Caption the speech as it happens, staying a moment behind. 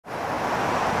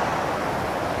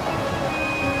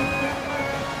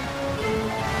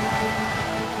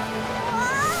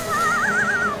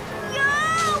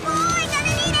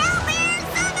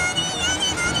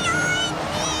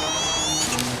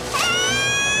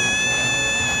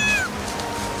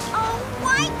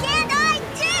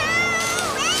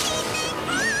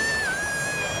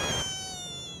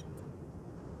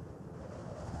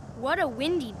a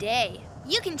windy day.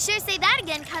 You can sure say that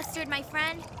again, Custard, my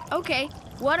friend. Okay,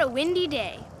 what a windy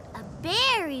day. A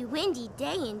very windy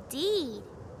day indeed.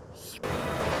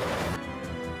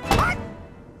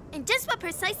 And just what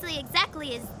precisely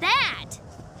exactly is that?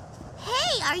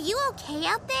 Hey, are you okay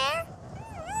out there?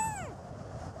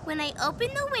 When I open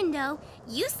the window,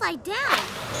 you slide down.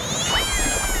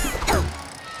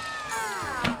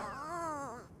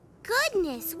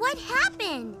 Goodness, what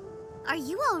happened? Are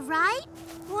you all right?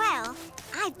 Well,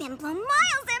 I've been blown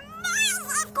miles and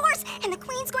miles, of course, and the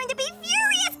Queen's going to be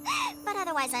furious. But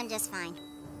otherwise, I'm just fine.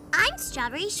 I'm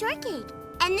Strawberry Shortcake,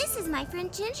 and this is my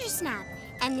friend Ginger Snap,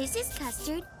 and this is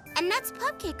Custard, and that's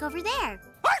Pupcake over there.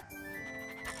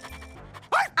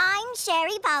 I'm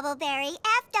Sherry Bobbleberry,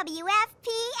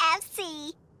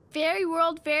 FWFPFC. Fairy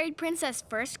World Varied Princess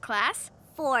First Class?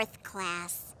 4th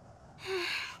class.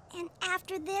 And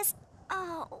after this,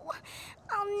 oh,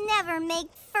 I'll never make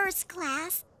 1st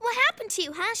class. What happened to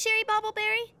you, huh, Sherry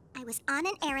Bobbleberry? I was on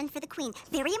an errand for the Queen.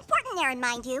 Very important errand,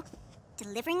 mind you.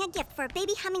 Delivering a gift for a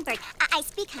baby hummingbird. I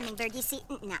speak hummingbird, you see.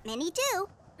 Not many do.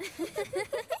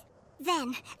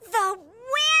 Then the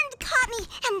wind caught me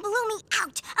and blew me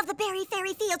out of the berry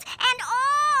fairy fields and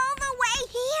all the way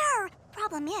here.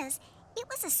 Problem is, it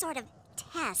was a sort of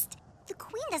test. The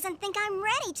Queen doesn't think I'm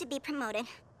ready to be promoted.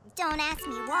 Don't ask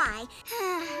me why.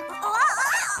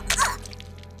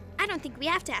 I don't think we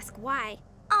have to ask why.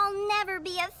 I'll never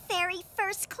be a fairy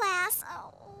 1st class.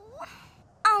 Oh.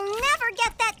 I'll never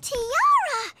get that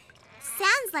tiara.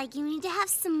 Sounds like you need to have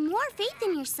some more faith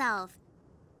in yourself.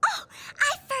 Oh,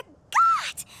 I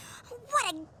forgot!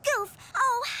 What a goof!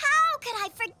 Oh, how could I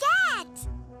forget?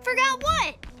 Forgot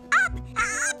what? Up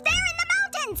there in the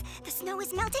mountains! The snow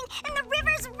is melting and the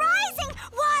river's rising!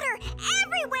 Water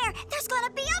everywhere! There's gonna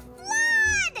be a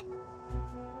flood!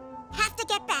 Have to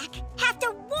get back. Have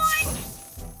to warn...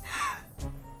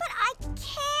 But I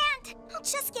can't. I'll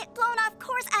just get blown off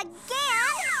course again.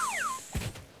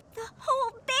 The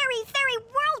whole berry fairy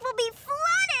world will be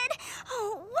flooded!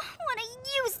 Oh, what a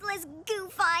useless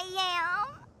goof I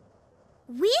am!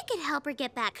 We could help her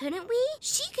get back, couldn't we?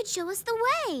 She could show us the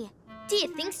way. Do you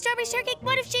think, Strawberry Shortcake?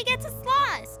 What if she gets us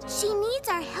lost? She needs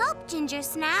our help, Ginger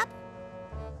Snap.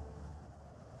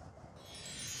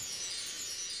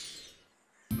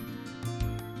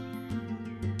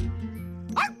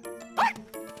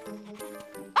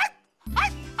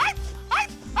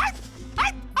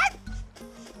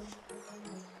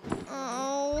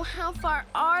 Oh, how far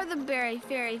are the berry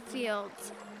fairy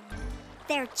fields?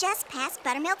 They're just past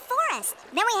Buttermilk Forest.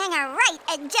 Then we hang a right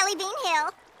at Jellybean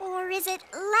Hill. Or is it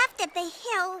left at the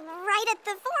hill, right at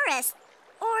the forest?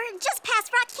 Or just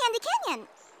past Rock Candy Canyon?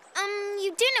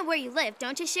 You do know where you live,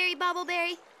 don't you, Sherry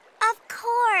Bobbleberry? Of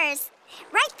course.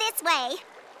 Right this way.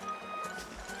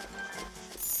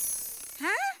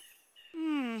 Huh?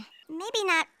 Maybe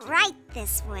not right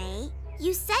this way.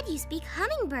 You said you speak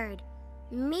hummingbird.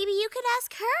 Maybe you could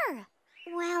ask her.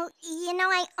 Well, you know,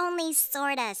 I only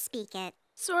sorta speak it.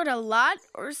 Sorta lot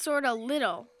or sorta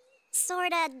little?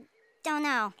 Sorta, don't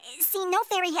know. See, no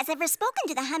fairy has ever spoken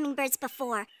to the hummingbirds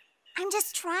before. I'm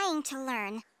just trying to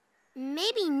learn.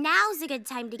 Maybe now's a good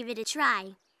time to give it a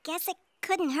try. Guess it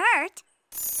couldn't hurt.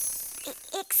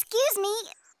 Excuse me,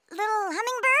 little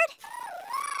hummingbird?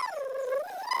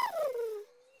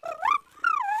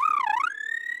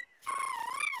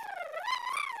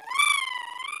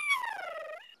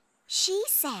 She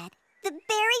said the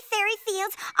berry fairy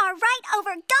fields are right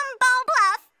over Gumball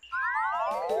Bluff.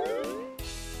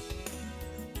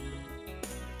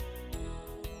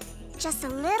 Just a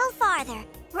little farther.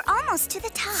 We're almost to the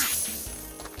top.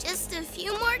 Just a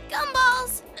few more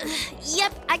gumballs.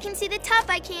 Yep, I can see the top,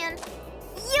 I can.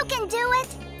 You can do it.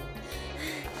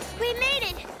 We made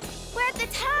it. We're at the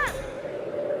top.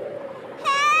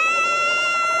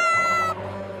 Help!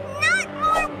 Not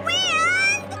more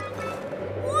wind!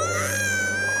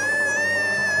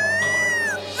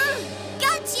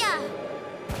 Gotcha!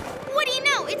 What do you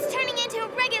know? It's turning into a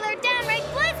regular downright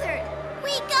blizzard.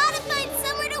 We gotta find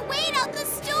somewhere to wait out the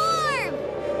storm.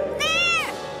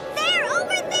 There! There,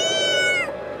 over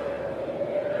there!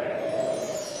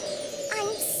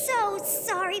 I'm so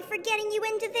sorry for getting you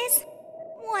into this.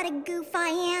 What a goof I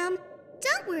am.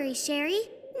 Don't worry, Sherry.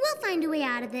 We'll find a way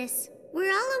out of this.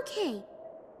 We're all okay.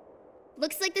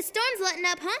 Looks like the storm's letting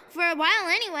up, huh? For a while,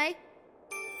 anyway.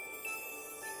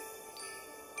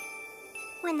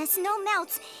 When the snow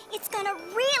melts, it's gonna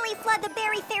really flood the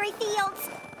berry fairy fields.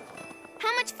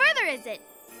 How much further is it?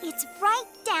 It's right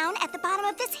down at the bottom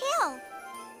of this hill.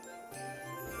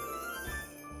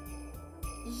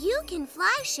 You can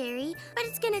fly, Sherry, but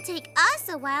it's gonna take us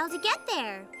a while to get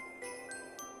there.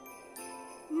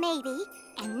 Maybe.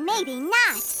 and maybe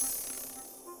not.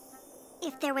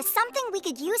 If there was something we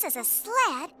could use as a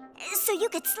sled, so you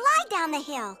could slide down the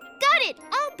hill. Got it!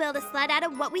 I'll build a sled out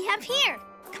of what we have here.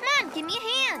 Come on, give me a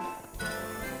hand.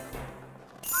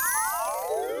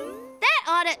 That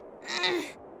oughta...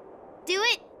 do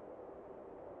it.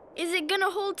 Is it gonna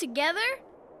hold together?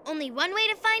 Only one way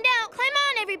to find out. Climb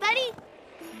on, everybody.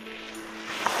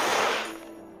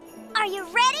 Are you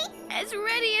ready? As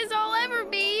ready as I'll ever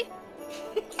be.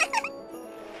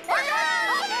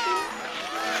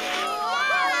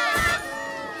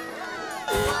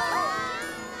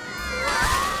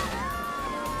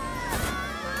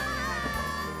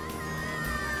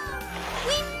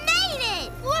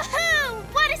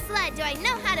 Do I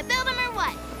know how to build them or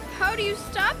what? How do you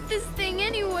stop this thing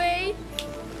anyway?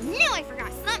 Knew I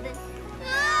forgot something.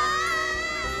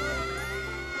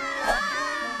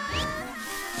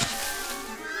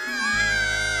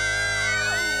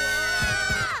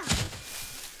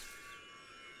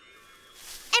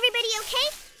 Everybody okay?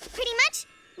 Pretty much?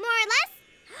 More or less?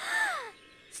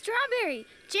 Strawberry,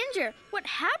 Ginger, what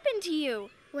happened to you?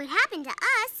 What happened to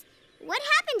us? What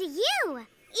happened to you?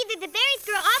 Either the berries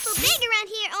grow awful big around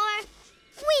here, or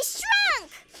we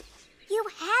shrunk! You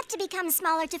had to become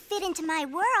smaller to fit into my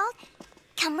world.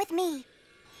 Come with me.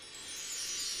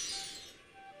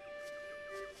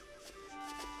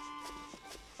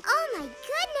 Oh my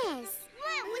goodness!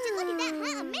 Wow, would you look at that,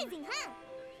 huh? Amazing, huh?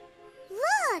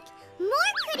 Look!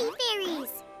 More pretty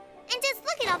fairies! And just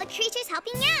look at all the creatures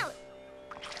helping out!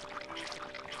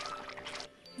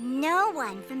 No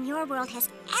one from your world has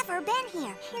ever been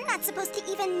here. You're not supposed to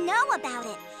even know about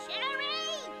it.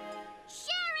 Sherry!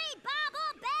 Sherry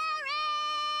Bobbleberry!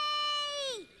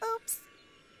 Oops.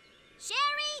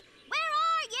 Sherry, where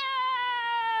are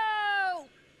you?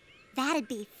 That'd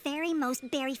be Fairy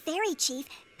Most Berry Fairy Chief,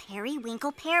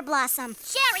 Periwinkle Pear Blossom.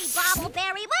 Sherry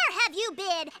Bobbleberry, where have you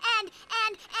been? And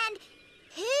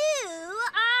who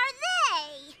are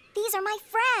they? These are my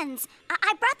friends.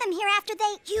 I brought them here after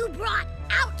they... You brought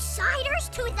outsiders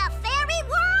to the fairy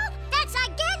world? That's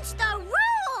against the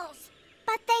rules!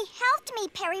 But they helped me,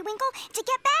 Periwinkle, to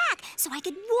get back, so I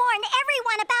could warn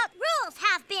everyone about... Rules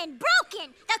have been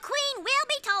broken! The Queen will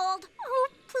be told! Oh,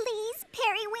 please,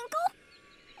 Periwinkle.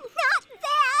 Not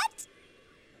that!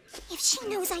 If she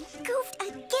knows I goofed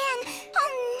again,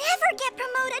 I'll never get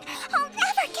promoted. I'll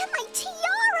never get my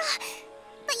tiara.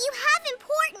 But you have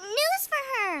important news for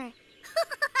her.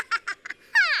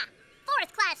 Ha!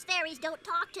 Fourth-class fairies don't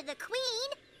talk to the Queen.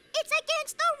 It's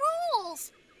against the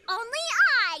rules. Only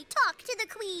I talk to the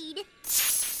Queen.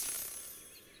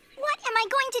 What am I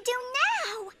going to do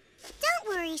now? Don't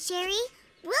worry, Sherry.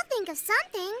 We'll think of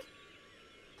something.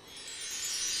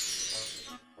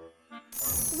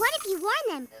 What if you warn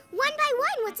them, one by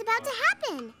one, what's about to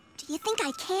happen? Do you think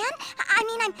I can? I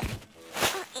mean, I'm...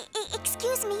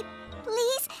 excuse me,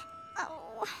 please?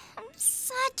 Oh, I'm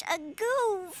such a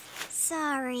goof.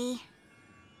 Sorry.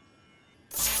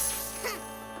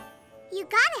 You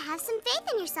gotta have some faith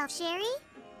in yourself, Sherry.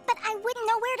 But I wouldn't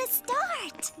know where to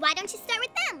start. Why don't you start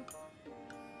with them?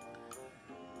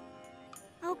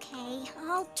 Okay,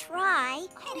 I'll try.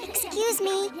 Excuse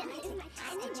me.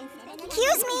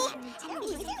 Excuse me.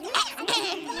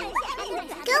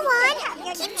 Go on.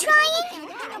 Keep trying.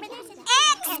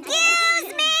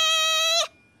 Excuse me!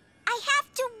 I have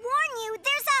to warn you,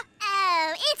 there's a...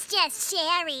 Oh, it's just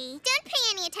Sherry. Don't pay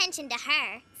any attention to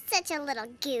her. Such a little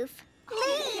goof.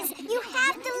 Please, you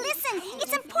have to listen.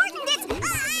 It's important. It's...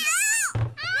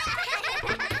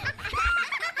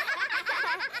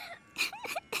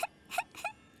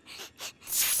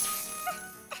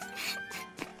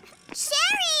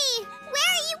 Sherry!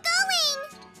 Where are you going?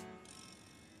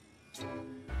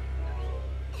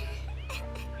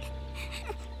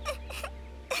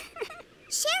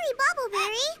 Sherry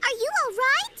Bobbleberry, are you all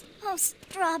right? Oh,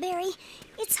 Strawberry,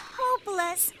 it's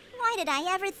hopeless. Why did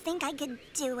I ever think I could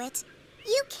do it?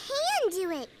 You can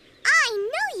do it. I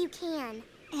know you can.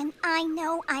 And I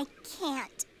know I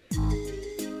can't.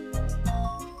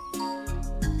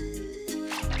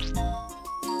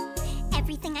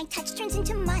 Everything I touch turns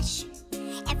into mush.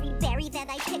 Every berry that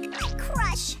I pick, I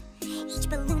crush. Each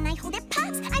balloon I hold, it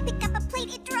pops. I pick up a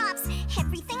plate, it drops.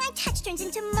 Everything I touch turns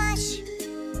into mush.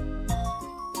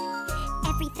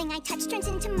 Everything I touch turns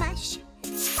into mush.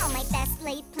 All my best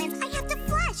laid plans I have to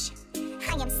flush.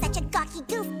 I am such a gawky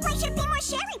goof. Life should be more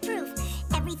Sherry-proof.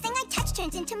 Everything I touch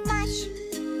turns into mush.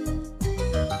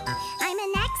 I'm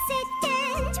an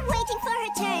accident waiting for a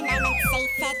turn. I'm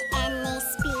unsafe at any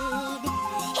speed.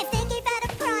 If they gave out a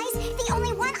prize, the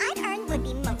only one I'd earn would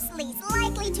be most least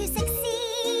likely to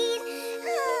succeed.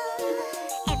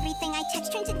 Everything I touch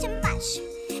turns into mush.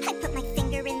 I put my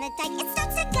finger in the dike, it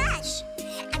starts to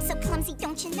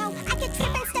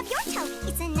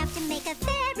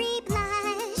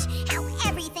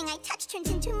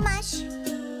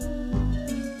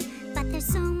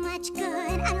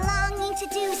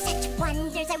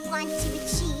I want to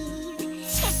achieve.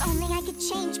 If only I could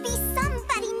change, be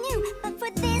somebody new. But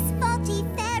for this faulty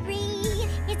fairy,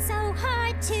 it's so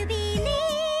hard to believe.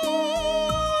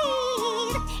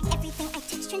 Everything I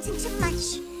touch turns into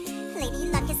mush. Lady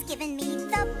Luck has given me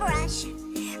the brush.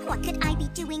 What could I be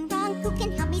doing wrong? Who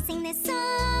can help me sing this song?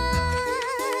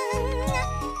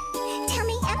 Tell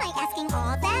me, am I asking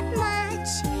all that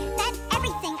much? That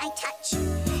everything I touch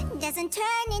doesn't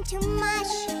turn into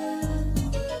mush.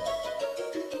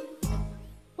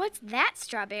 What's that,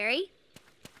 Strawberry?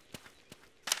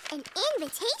 An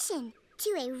invitation to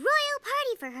a royal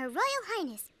party for Her Royal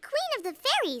Highness, Queen of the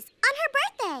Fairies, on her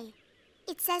birthday.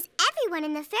 It says everyone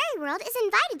in the fairy world is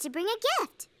invited to bring a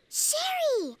gift.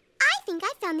 Sherry, I think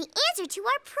I found the answer to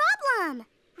our problem.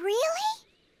 Really?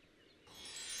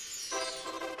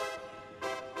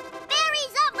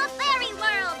 Fairies of the fairy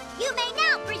world, you may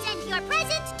now present your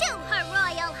presents to Her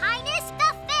Royal Highness,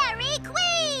 the Fairy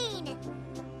Queen.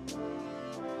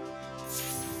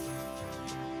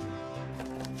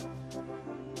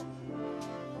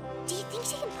 Do you think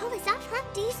she can pull this off, huh?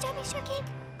 Do you, Strawberry Shortcake?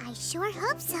 I sure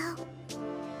hope so.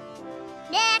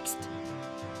 Next!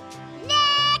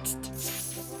 Next!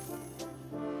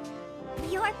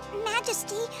 Your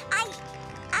Majesty, I...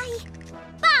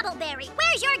 Bobbleberry,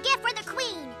 where's your gift for the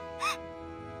Queen?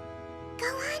 Go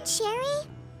on, Sherry.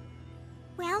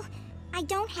 Well, I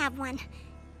don't have one.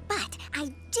 But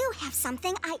I do have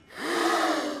something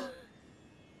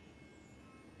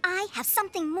I have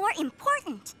something more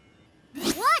important.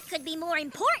 What could be more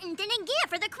important than a gift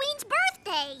for the Queen's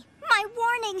birthday? My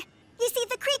warning! You see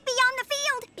the creek beyond the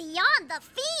field? Beyond the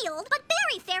field? But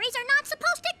berry fairies are not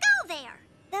supposed to go there.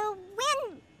 The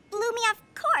wind blew me off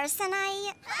course and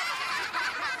I...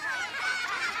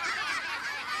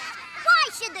 Why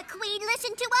should the Queen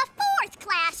listen to a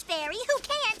fourth-class fairy who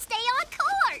can't stay on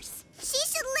course? She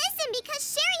should listen because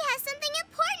Sherry has something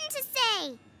important to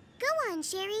say. Go on,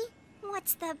 Sherry.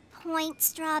 What's the point,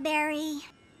 Strawberry?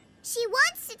 She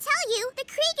wants to tell you the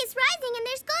creek is rising and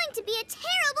there's going to be a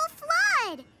terrible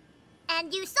flood.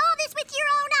 And you saw this with your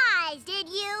own eyes, did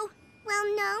you? Well,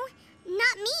 no,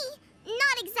 not me.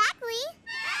 Not exactly.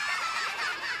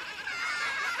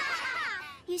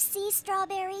 You see,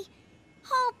 Strawberry?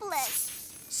 Hopeless.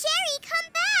 Sherry,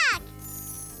 come back!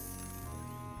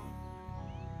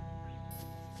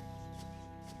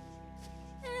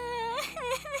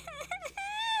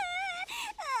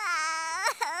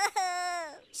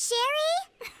 Sherry?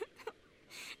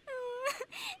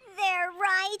 They're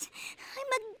right.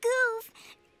 I'm a goof.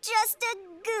 Just a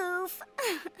goof.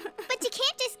 But you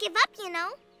can't just give up, you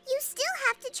know. You still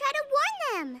have to try to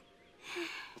warn them.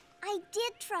 I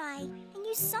did try, and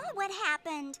you saw what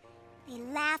happened. They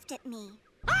laughed at me.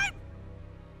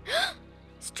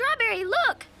 Strawberry,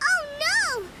 look! Oh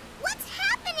no! What's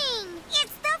happening?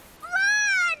 It's the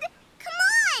flood! Come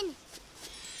on!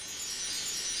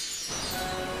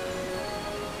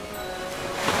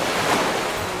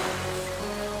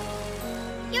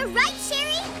 You're right,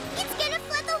 Sherry. It's gonna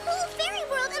flood the whole fairy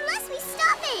world unless we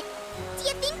stop it. Do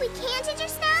you think we can, Ginger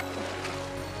Snap?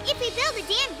 If we build a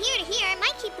dam here to here, it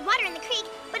might keep the water in the creek,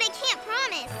 but I can't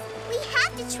promise. We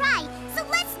have to try, so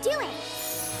let's do it.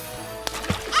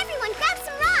 Everyone, grab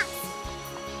some rocks.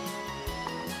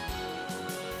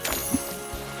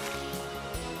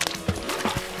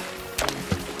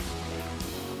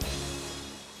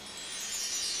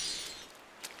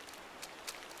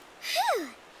 Phew.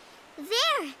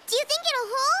 There. Do you think it'll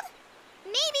hold?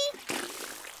 Maybe.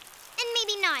 And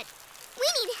maybe not. We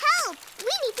need help.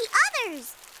 We need the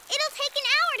others. It'll take an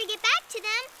hour to get back to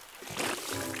them.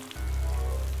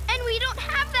 And we don't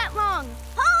have that long.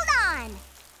 Hold on!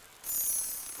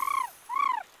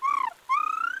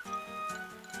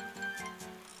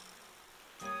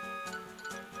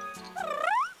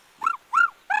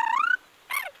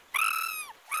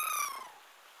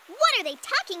 What are they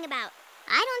talking about?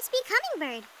 I don't speak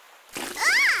hummingbird.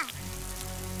 Ah!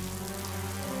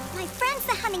 My friends,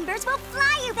 the hummingbirds, will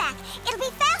fly you back. It'll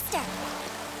be faster.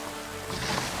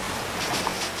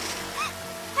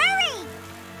 Hurry!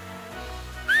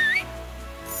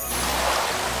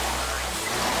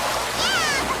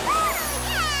 Yeah! Woohoo!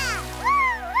 Yeah! Woo!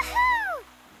 Woohoo!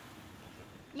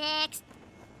 Next.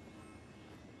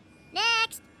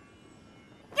 Next.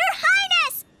 Your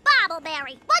Highness!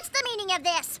 Bobbleberry, what's the meaning of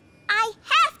this? I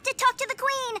have to talk to the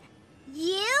Queen.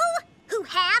 You, who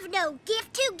have no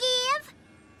gift to give?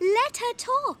 Let her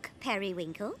talk,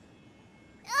 Periwinkle.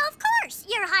 Of course,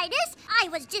 Your Highness. I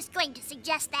was just going to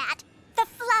suggest that. The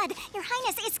flood, Your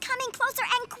Highness, is coming closer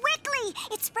and quickly.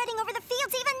 It's spreading over the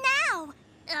fields even now.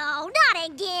 Oh, not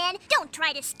again. Don't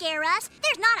try to scare us.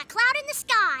 There's not a cloud in the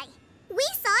sky. We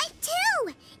saw it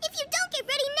too! If you don't get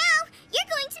ready now,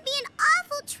 you're going to be in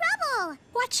awful trouble!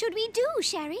 What should we do,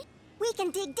 Sherry? We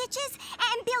can dig ditches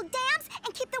and build dams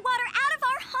and keep the water out of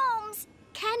our homes!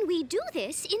 Can we do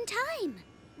this in time?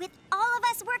 With all of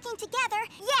us working together,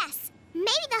 yes!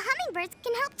 Maybe the hummingbirds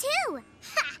can help too!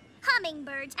 Ha!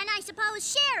 Hummingbirds, and I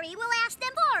suppose Sherry will ask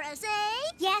them for us,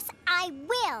 eh? Yes, I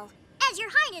will! As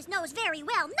your highness knows very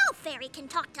well, no fairy can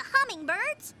talk to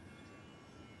hummingbirds.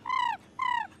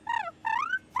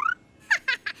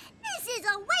 This is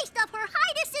a waste of her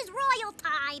highness's royal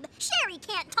time. Sherry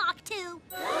can't talk to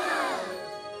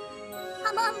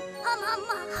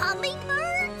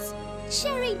hummingbirds?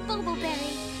 Sherry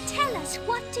Bubbleberry, tell us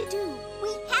what to do.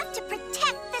 We have to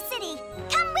protect the city.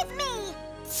 Come with me!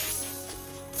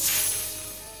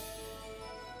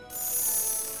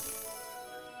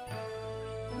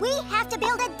 We have to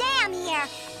build a dam here.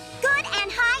 Good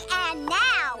and high and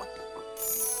now.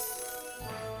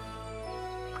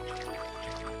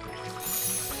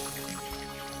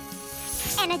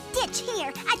 And a ditch here,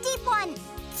 a deep one.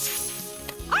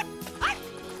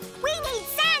 We need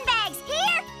sandbags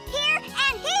here, here,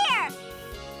 and here.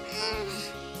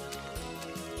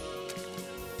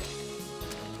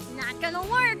 Not gonna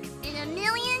work in a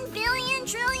million, billion,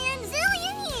 trillion,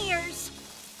 zillion years.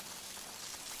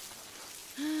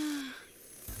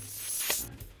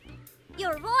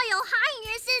 Your Royal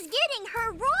Highness is getting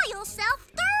her royal self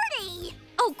dirty.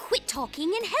 Oh, quit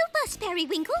talking and help us,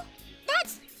 Periwinkle.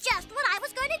 That's just what I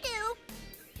was going to do.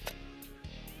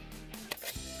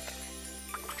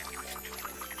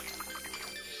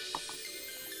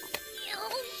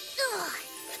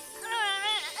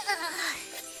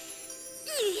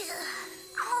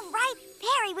 All right,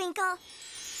 Periwinkle.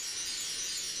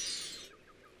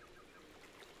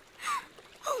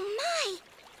 Oh, my!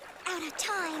 Out of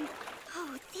time.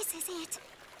 Oh, this is it.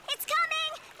 It's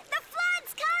coming! The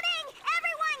flood's coming!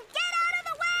 Everyone, get out of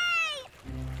the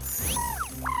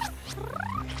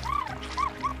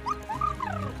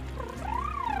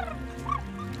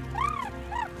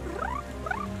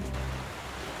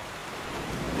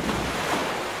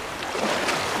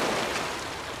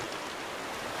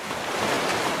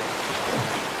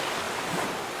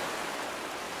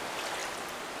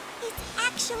It's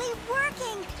actually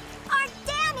working! Our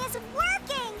dam is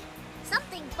working!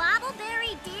 Something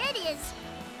Bobbleberry did is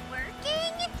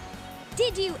working?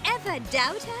 Did you ever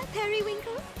doubt her,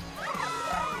 Periwinkle?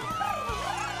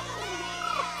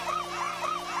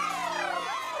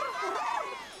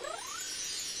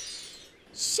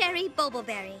 Sherry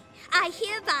Bubbleberry, I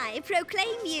hereby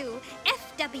proclaim you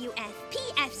FWF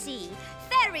PFC,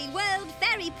 Fairy World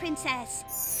Fairy Princess,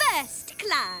 First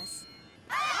Class.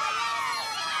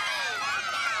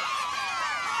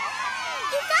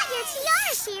 You got your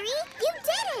tiara, Sherry! You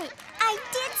did it! I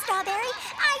did, Strawberry!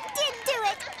 I did do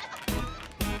it!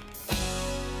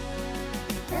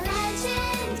 The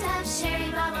legend of Sherry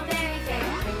Bubbleberry,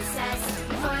 fairy princess,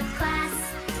 4th class.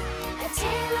 A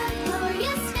tale of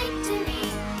glorious victory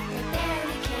that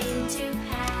barely came to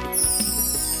pass.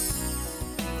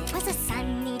 Was a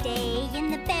sunny day in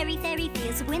the berry fairy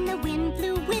fields when the wind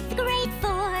blew with great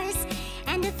force,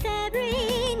 and a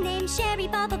fairy named Sherry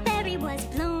Bubbleberry was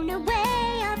blown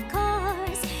away, of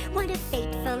course. What a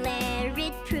fateful air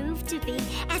it proved to be,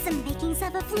 as the makings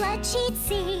of a flood she'd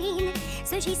seen.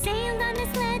 So she sailed on the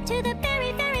sled to the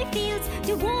berry fairy fields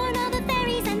to warn all the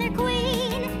fairies and their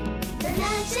queen. The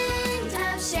legend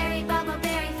of Sherry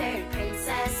Bubbleberry, fairy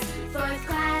princess, 4th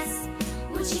class.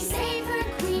 Would she save her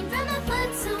queen from a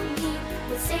flood so mean?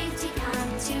 Would safety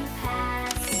come to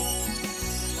pass?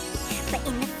 But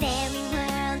in the fairy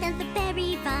world of the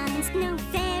berry vines, no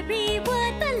fairy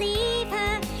would believe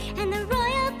her, and the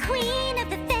royal queen of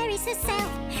the fairies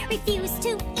herself refused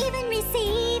to even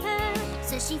receive her.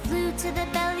 So she flew to the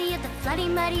belly of the floody,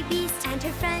 muddy beast, and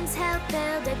her friends helped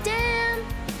build a dam.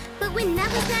 But when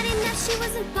that was not enough, she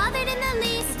wasn't bothered in the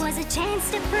least. It was a chance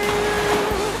to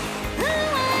prove who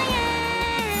I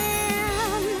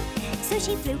am. So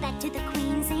she flew back to the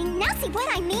queen, saying, "Now see what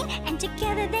I mean?" And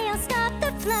together they all stopped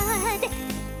the flood.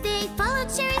 They followed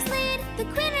Sherry's lead, the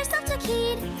queen herself took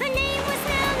heed. Her name was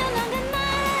now no longer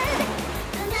Mud.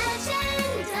 The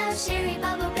legend of Sherry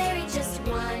Bubbleberry, just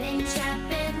one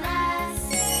intrepid lass.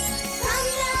 From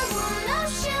now on, oh,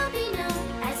 she'll be known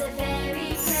as a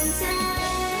fairy princess.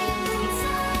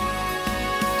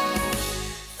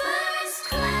 First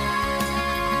class.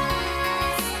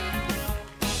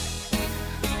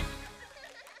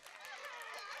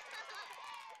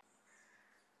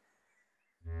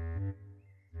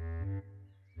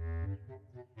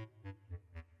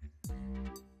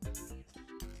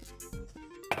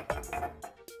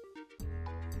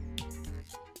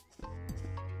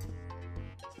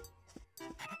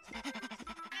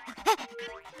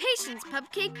 Patience,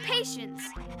 Pupcake, patience.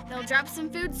 They'll drop some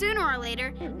food sooner or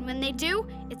later, and when they do,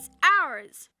 it's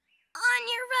ours. On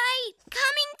your right,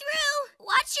 coming through.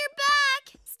 Watch your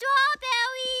back.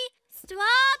 Strawberry,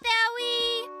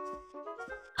 Strawberry.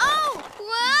 Oh,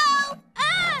 whoa!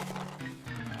 Ah!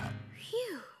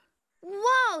 Phew.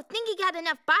 Whoa, think you got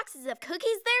enough boxes of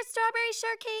cookies there, Strawberry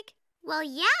Shortcake? Well,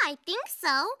 yeah, I think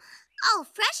so. All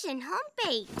fresh and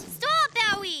home-baked.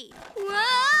 Strawberry!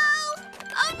 Whoa!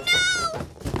 Oh, no!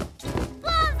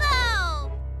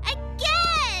 Bravo!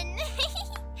 Again!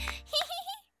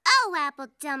 Oh, Apple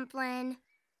Dumpling.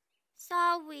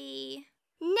 Sorry.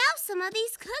 Now some of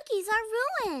these cookies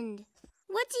are ruined.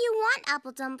 What do you want,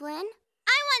 Apple Dumpling?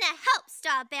 I want to help,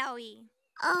 Strawberry.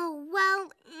 Oh,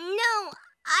 well, no.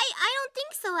 I don't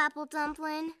think so, Apple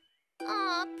Dumpling.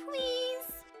 Aw,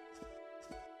 please.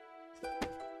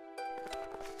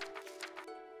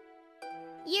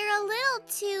 You're a little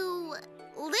too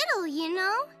little, you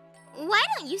know? Why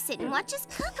don't you sit and watch us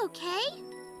cook, okay?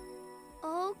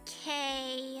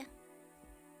 Okay.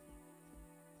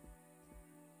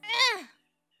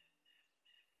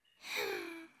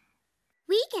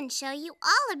 We can show you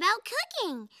all about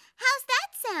cooking. How's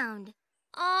that sound?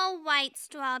 All right,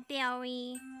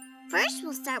 Strawberry. First,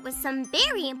 we'll start with some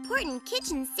very important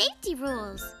kitchen safety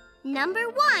rules. Number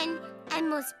 1, and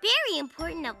most very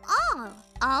important of all,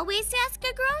 always ask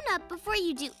a grown-up before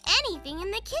you do anything in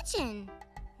the kitchen.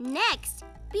 Next,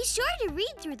 be sure to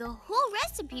read through the whole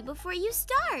recipe before you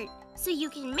start, so you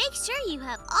can make sure you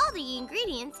have all the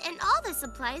ingredients and all the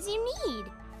supplies you need.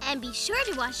 And be sure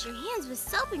to wash your hands with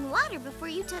soap and water before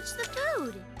you touch the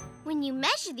food. When you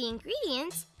measure the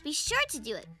ingredients, be sure to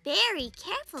do it very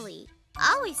carefully.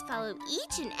 Always follow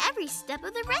each and every step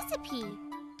of the recipe.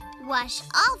 Wash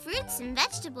all fruits and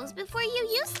vegetables before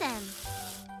you use them.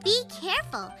 Be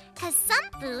careful, because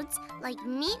some foods, like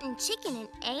meat and chicken and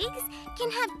eggs,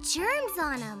 can have germs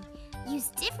on them. Use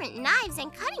different knives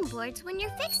and cutting boards when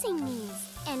you're fixing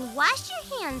these. And wash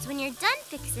your hands when you're done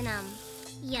fixing them.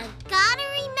 You gotta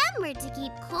remember to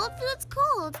keep cold foods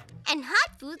cold and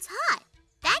hot foods hot.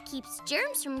 That keeps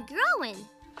germs from growing.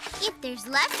 If there's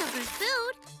leftover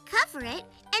food, cover it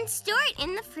and store it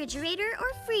in the refrigerator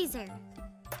or freezer.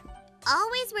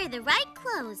 Always wear the right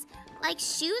clothes, like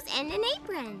shoes and an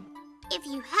apron. If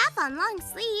you have on long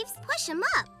sleeves, push them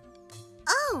up.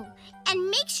 Oh,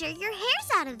 and make sure your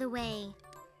hair's out of the way.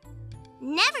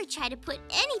 Never try to put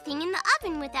anything in the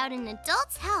oven without an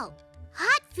adult's help.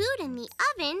 Hot food in the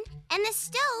oven and the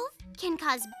stove can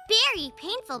cause very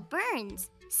painful burns,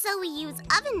 so we use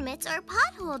oven mitts or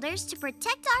pot holders to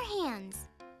protect our hands.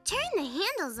 Turn the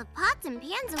handles of pots and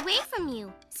pans away from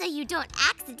you so you don't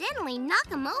accidentally knock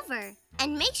them over.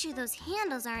 And make sure those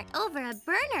handles aren't over a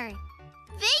burner.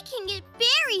 They can get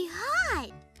very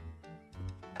hot.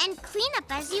 And clean up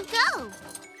as you go.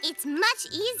 It's much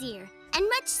easier and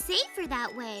much safer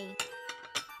that way.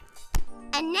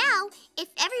 And now, if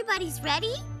everybody's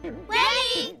ready?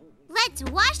 Ready! Let's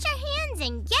wash our hands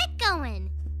and get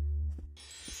going.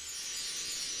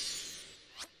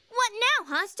 What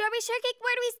now, huh, Strawberry Shortcake?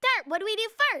 Where do we start? What do we do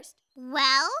first?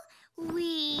 Well,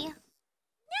 Now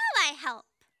I help.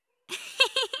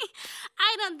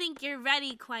 I don't think you're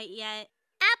ready quite yet.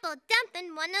 Apple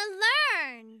Dumpling wanna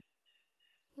learn.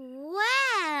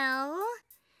 Well,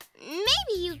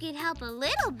 maybe you could help a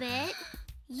little bit.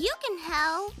 You can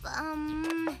help,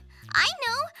 I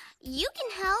know. You can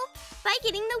help by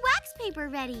getting the wax paper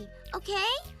ready,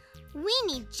 okay? We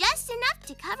need just enough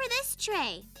to cover this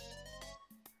tray.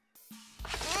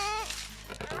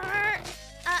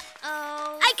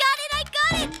 Uh-oh. I got it!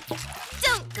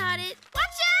 Don't got it.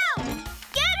 Watch out!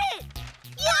 Get it!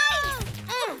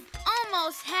 Yay!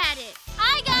 Almost had it.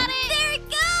 I got it! There it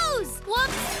goes!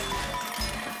 Whoops!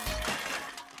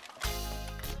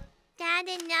 That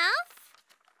enough?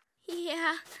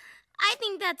 Yeah, I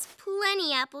think that's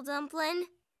plenty, Apple Dumpling.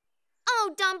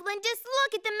 Oh, Dumpling, just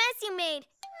look at the mess you made.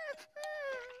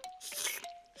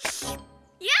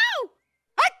 Yo!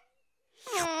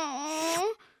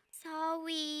 Oh,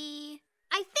 sorry.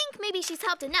 I think maybe she's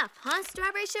helped enough, huh,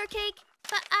 Strawberry Shortcake?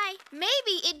 But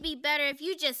Maybe it'd be better if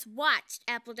you just watched,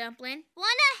 Apple Dumpling.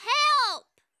 wanna help.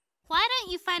 Why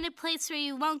don't you find a place where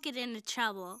you won't get into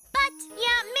trouble? But,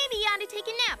 yeah, maybe you ought to take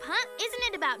a nap, huh? Isn't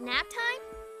it about nap time?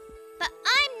 But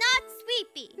I'm not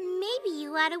sleepy. Maybe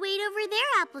you ought to wait over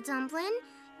there, Apple Dumpling.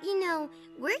 You know,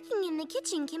 working in the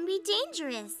kitchen can be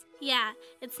dangerous. Yeah,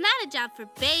 it's not a job for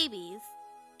babies.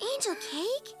 Angel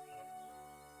Cake?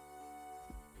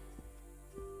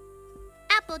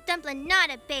 Apple Dumpling, not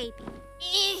a baby.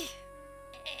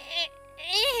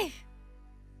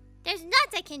 There's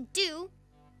lots I can do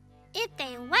if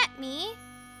they let me.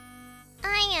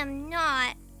 I am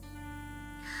not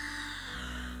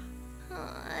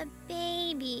Aw,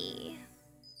 baby.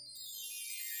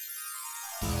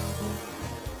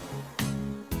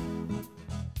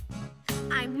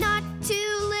 I'm not too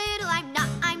little,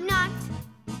 I'm not.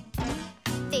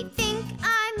 They think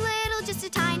I'm little, just a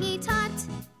tiny tot.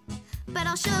 But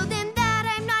I'll show them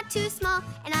that I'm not too small,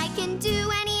 and I can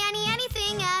do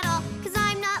anything at all. 'Cause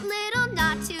I'm not little,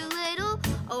 not too little.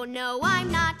 Oh no, I'm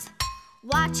not.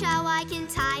 Watch how I can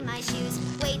tie my shoes.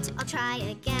 Wait, I'll try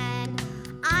again.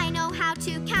 I know how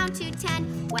to count to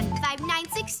 10. 1, 5, 9,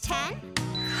 6, 10.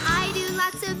 I do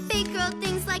lots of big girl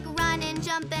things like run and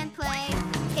jump and play.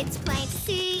 It's plain to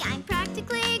see I'm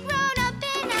practically grown up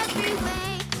in every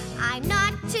way. I'm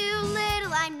not too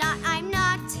little, I'm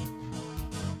not.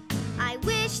 I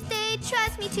wish they'd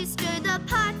trust me to stir the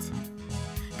pot.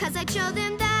 'Cause I'd show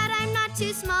them that I'm not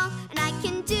too small, and I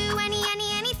can do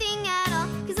anything at all.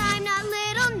 'Cause I'm not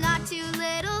little, not too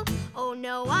little. Oh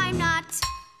no, I'm not.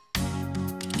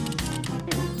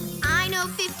 I know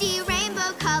 50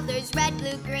 rainbow colors, red,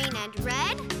 blue, green, and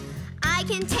red. I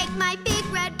can take my big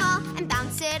red ball and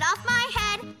bounce it off my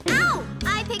head. Ow!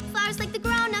 I pick flowers like the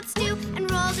grown-ups do and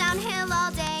roll downhill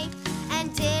all day.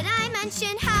 And did I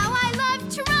mention how I love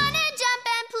to run and jump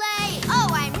and play? Oh,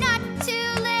 I'm not too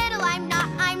little, I'm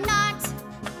not.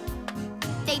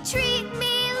 They treat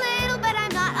me little, but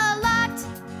I'm not a lot.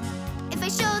 If I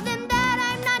show them that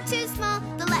I'm not too small,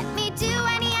 they'll let me do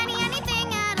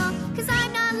anything at all. 'Cause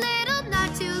I'm not little,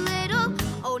 not too little.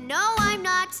 Oh no, I'm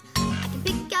not. I can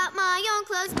pick out my own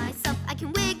clothes myself. I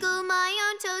can wiggle my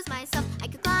own toes myself. I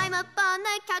can climb up on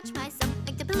the couch myself.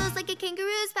 Make the pillows like a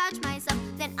kangaroo's pouch myself.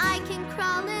 Then I can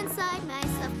crawl inside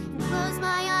myself and close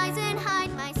my eyes and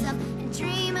hide myself and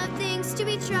dream of things to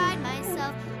be tried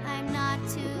myself. I'm not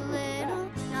too little,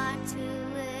 not too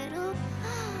little.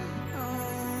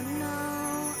 Oh no,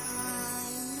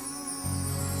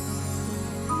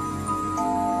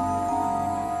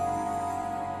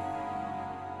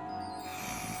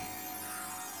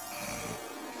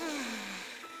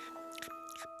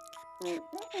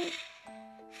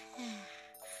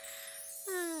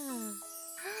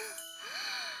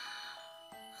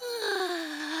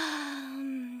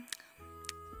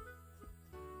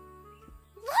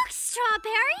 Look,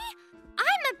 Strawberry!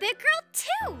 I'm a big girl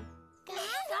too!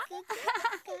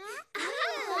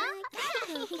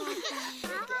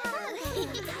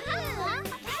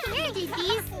 Where did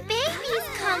these babies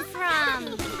come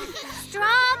from?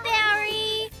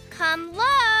 Strawberry, come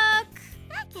look!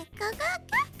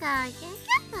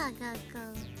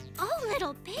 Oh,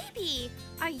 little baby,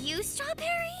 are you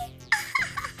Strawberry?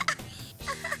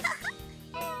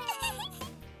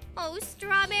 Oh,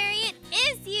 Strawberry, it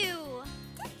is you!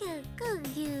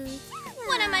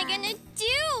 What am I gonna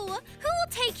do? Who will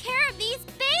take care of these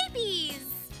babies?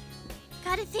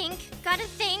 Gotta think.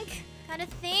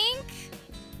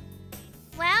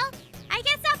 Well, I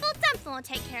guess Apple Dumpling will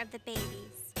take care of the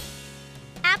babies.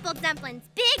 Apple Dumpling's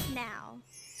big now.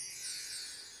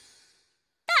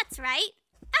 That's right.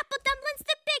 Apple Dumpling's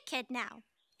the big kid now.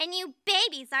 And you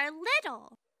babies are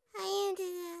little.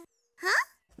 Huh?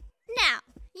 Now,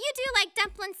 you do like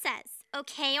Dumpling says,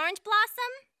 okay, Orange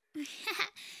Blossom?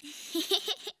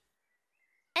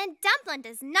 And Dumpling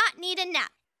does not need a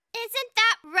nap. Isn't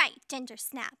that right, Ginger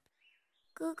Snap?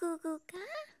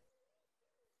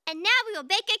 And now we will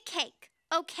bake a cake,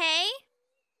 okay?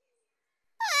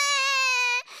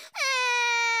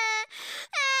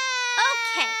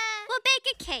 Okay, we'll bake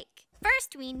a cake.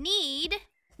 First we need...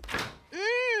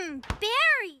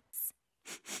 berries.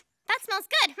 That smells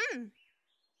good,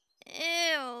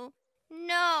 Ew.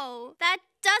 No, that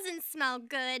doesn't smell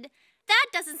good.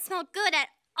 That doesn't smell good at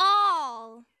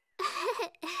all.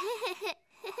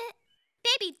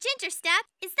 Baby Ginger Snap,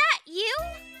 is that you?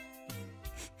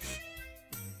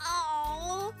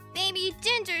 Oh, Baby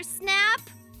Ginger Snap.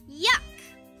 Yuck.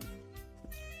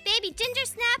 Baby Ginger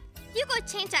Snap, you go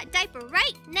change that diaper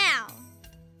right now.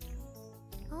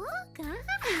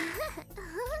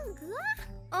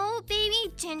 Oh,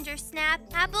 Baby Ginger Snap,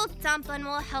 Apple Dumpling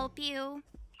will help you.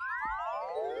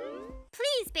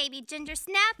 Please, Baby Ginger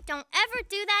Snap, don't ever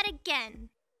do that again.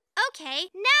 Okay,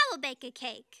 now we'll bake a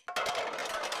cake.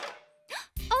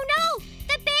 Oh no,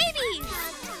 the babies!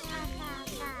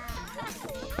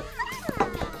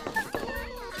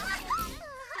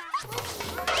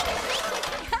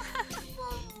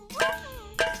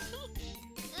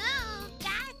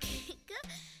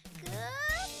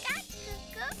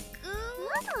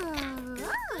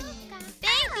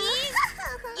 Babies,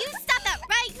 you stop that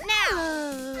right now!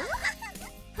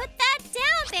 Put that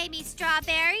down, Baby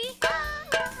Strawberry.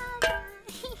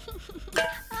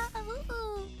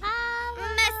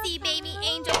 Messy baby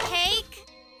angel cake.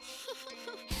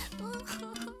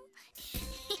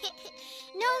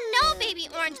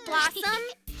 Orange Blossom.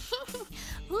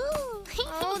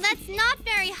 Oh, that's not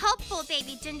very helpful,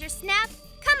 Baby Ginger Snap.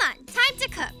 Come on, time to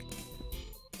cook.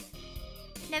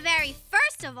 Now, very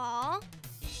first of all,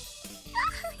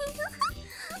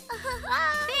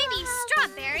 Baby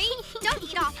Strawberry, don't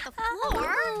eat off the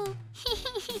floor.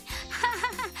 It's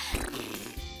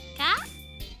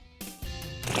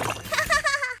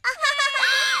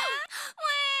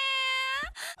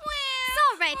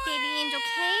all right, Baby Angel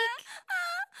Cake.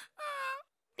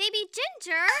 Baby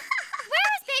Ginger, where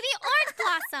is Baby Orange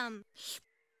Blossom?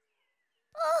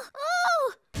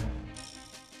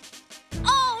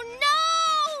 Oh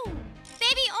no!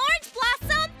 Baby Orange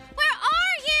Blossom, where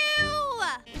are you?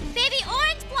 Baby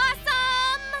Orange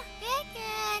Blossom!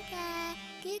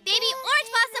 Baby Orange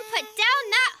Blossom, put down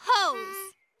that hose.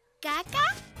 Gaga?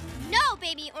 No,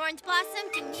 Baby Orange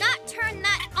Blossom, do not turn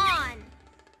that on.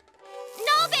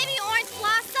 No, Baby Orange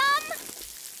Blossom!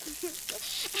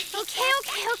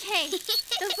 Okay.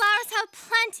 The flowers have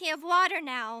plenty of water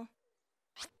now.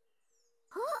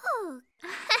 Ooh.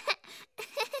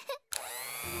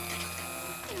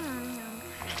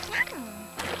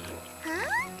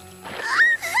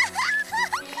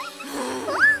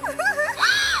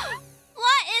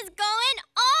 What is going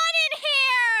on in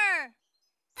here?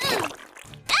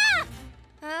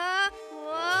 Uh-oh.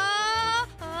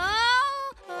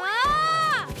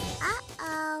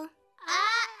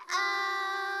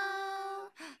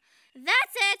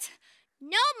 That's it.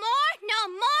 No more.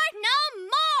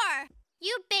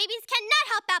 You babies cannot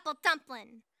help Apple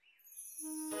Dumpling.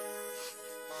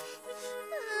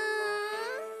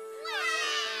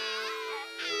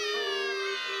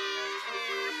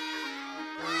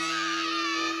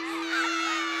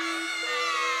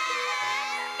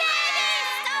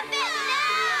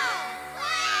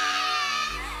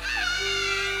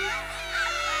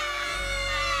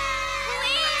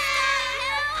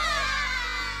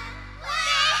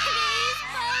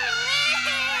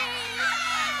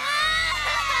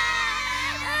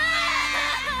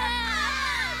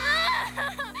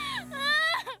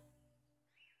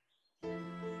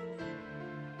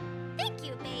 Thank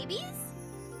you, babies.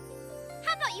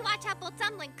 How about you watch Apple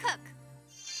Dumpling cook?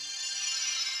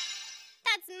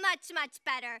 That's much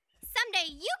better.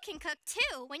 Someday you can cook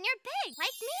too when you're big,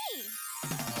 like me.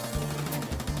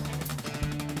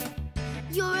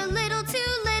 You're a little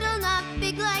too little, not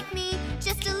big like me.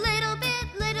 Just a little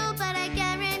bit little, but I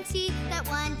guarantee that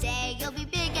one day you'll be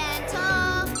big and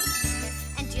tall.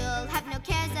 And you'll have no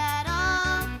cares at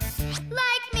all.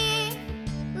 Like me.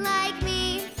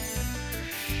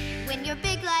 When you're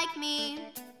big like me.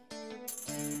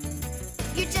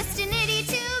 You're just an itty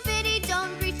too bitty,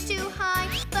 don't reach too high.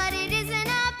 But it isn't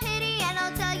a pity, and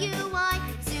I'll tell you why.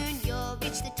 Soon you'll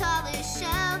reach the tallest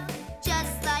shelf,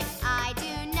 just like I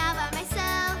do now by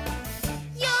myself.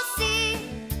 You'll see,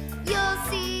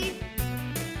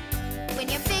 when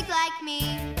you're big like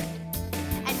me.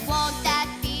 And won't that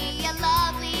be a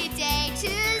lovely day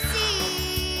to see?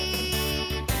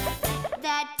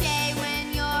 That day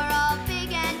when you're all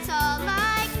big and tall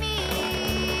like me.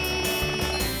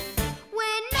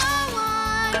 When no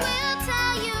one will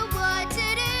tell you what to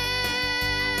do.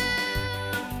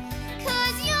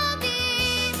 'Cause you'll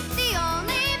be the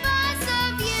only boss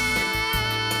of you.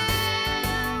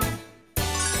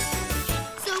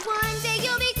 So one day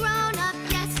you'll be grown up,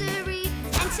 yes sirree.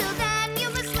 Until then you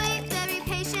must wait very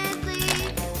patiently.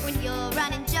 When you'll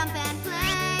run and jump and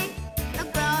play. A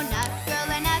grown-up girl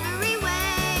in every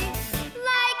way.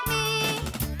 Like me.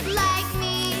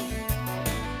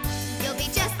 You'll be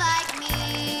just like me.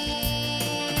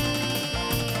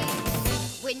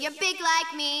 When you're big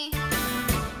like me.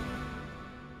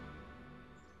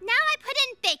 Now I put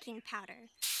in baking powder.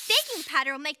 Baking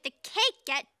powder will make the cake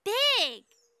get big.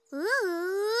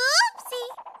 Oopsie.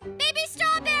 Baby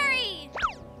Strawberry!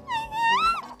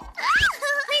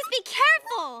 Please be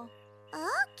careful.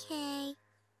 Okay.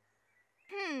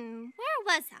 Where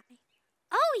was I?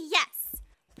 Oh, yes.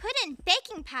 Put in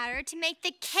baking powder to make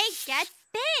the cake get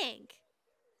big.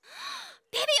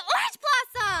 Baby Orange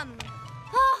Blossom!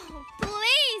 Oh,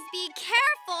 please be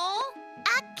careful.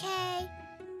 Okay.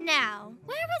 Now,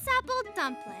 where was Apple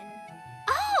Dumpling?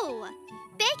 Oh,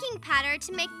 baking powder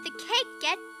to make the cake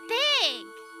get big.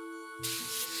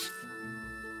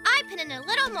 I put in a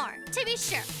little more, to be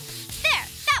sure. There,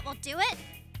 that will do it.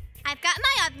 I've got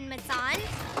my oven mitts on.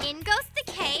 In goes the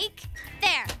cake.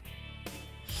 There.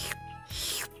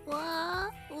 Whoa.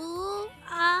 Ooh.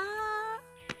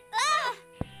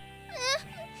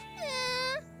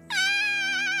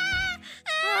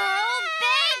 Oh,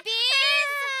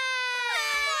 babies!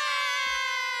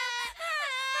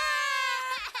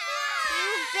 You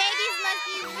babies must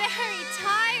be very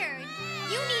tired.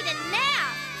 You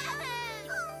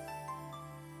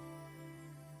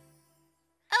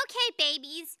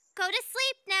Go to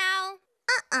sleep now.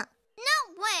 No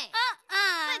way.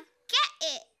 Forget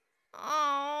it.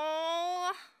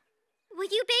 Oh. Will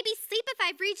you baby sleep if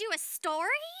I read you a story?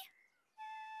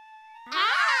 Yeah.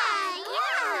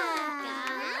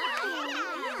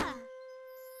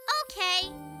 Okay.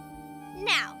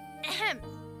 Now,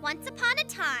 once upon a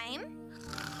time.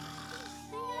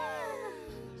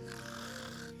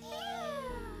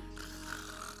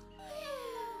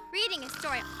 Reading a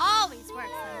story always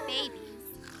works on babies.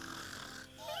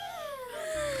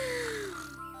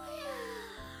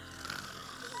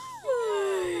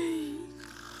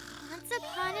 Once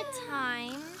upon a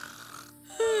time.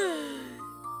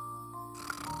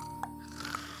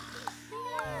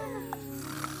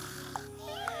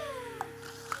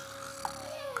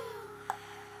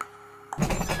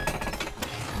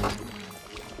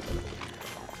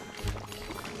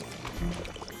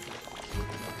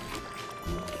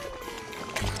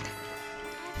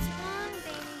 What's wrong,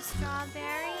 baby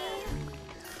Strawberry?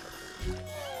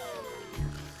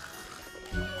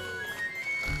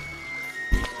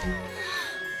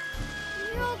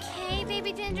 You okay,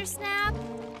 baby Ginger Snap?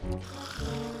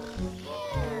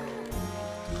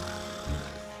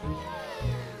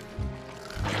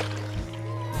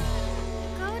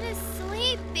 Go to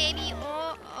sleep, baby.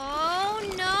 Oh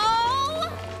no!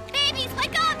 Babies,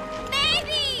 wake up!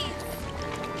 Babies!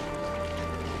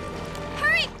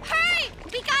 Hurry, hurry!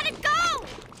 We gotta go!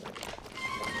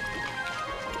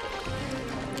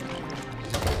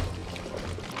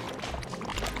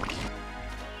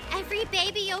 Every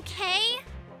baby okay?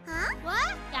 Huh?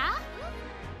 What? Yeah?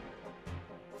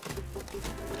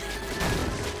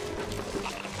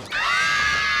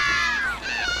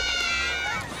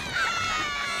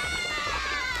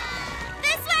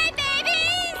 This way,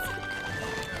 babies!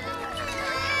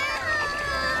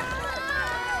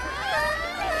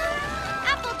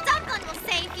 Apple Dumpling will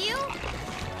save you.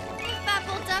 If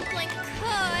Apple Dumpling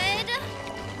could.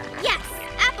 Yes,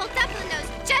 Apple Dumpling knows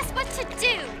just what to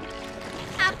do.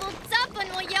 Apple Dumpling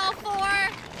will yell for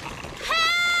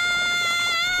help!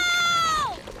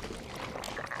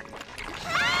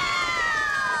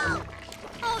 Help!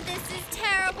 Oh, this is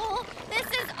terrible. This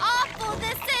is awful.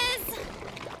 This is...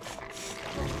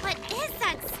 What is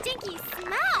that stinky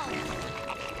smell?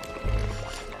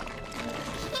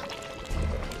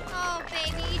 Oh,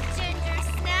 baby Ginger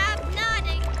Snap, not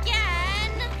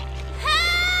again.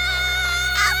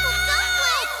 Help! Apple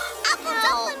Dumpling! Apple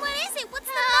Dumpling, what is it? What's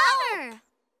the matter?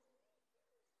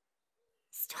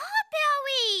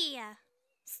 Strawberry!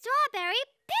 Strawberry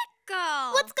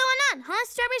Pickle! What's going on, huh?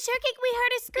 Strawberry Shortcake, we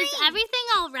heard a scream. Is everything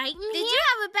all right in Did here? you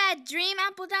have a bad dream,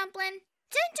 Apple Dumpling?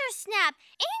 Ginger Snap,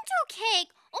 Angel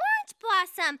Cake, Orange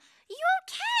Blossom, you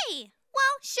okay?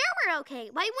 Well, sure we're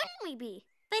okay. Why wouldn't we be?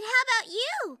 But how about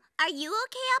you? Are you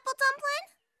okay, Apple Dumpling?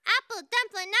 Apple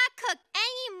Dumpling not cooked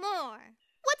anymore.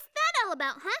 What's that all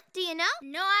about, huh? Do you know?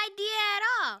 No idea at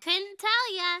all. Couldn't tell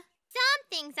ya. Some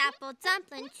things Apple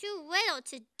Dumpling too little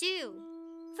to do.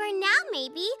 For now,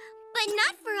 maybe, but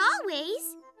not for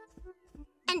always.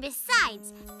 And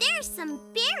besides, there are some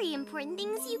very important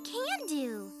things you can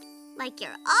do. Like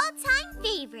your all-time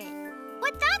favorite,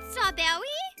 What's that, Strawberry?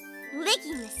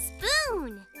 licking the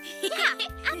spoon. Yeah,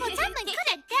 Apple Dumpling good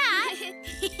at that.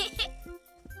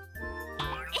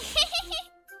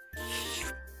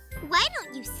 Why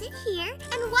don't you sit here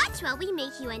and watch while we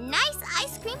make you a nice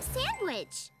ice cream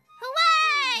sandwich?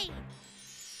 Hooray!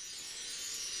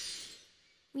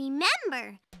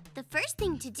 Remember, the first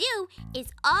thing to do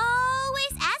is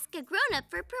always ask a grown-up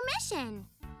for permission.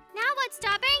 Now what,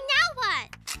 Strawberry? Now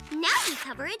what? Now we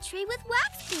cover a tray with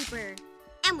wax paper.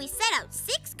 And we set out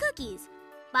 6 cookies,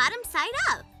 bottom side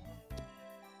up.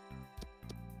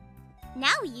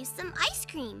 Now we use some ice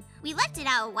cream. We left it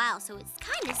out a while so it's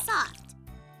kind of soft.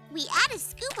 We add a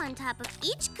scoop on top of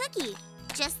each cookie,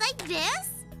 just like this.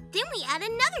 Then we add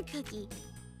another cookie,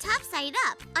 top side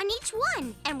up, on each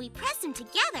one, and we press them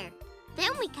together.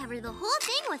 Then we cover the whole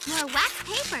thing with more wax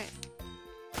paper.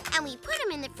 And we put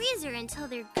them in the freezer until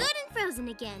they're good and frozen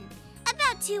again.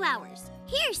 About 2 hours.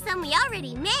 Here's some we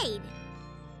already made.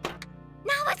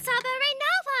 Now what, Strawberry?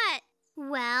 Now what?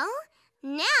 Well,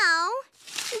 now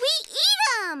we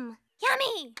eat them.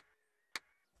 Yummy!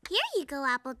 Here you go,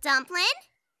 Apple Dumpling.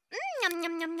 Yum,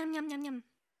 yum, yum, yum, yum, yum, yum.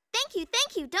 Thank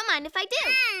you. Don't mind if I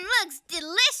do. Looks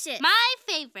delicious. My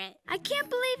favorite. I can't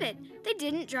believe it. They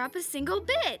didn't drop a single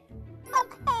bit.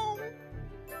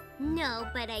 No,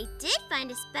 but I did find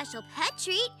a special pet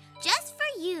treat just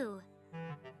for you.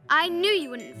 I knew you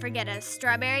wouldn't forget us,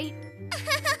 Strawberry.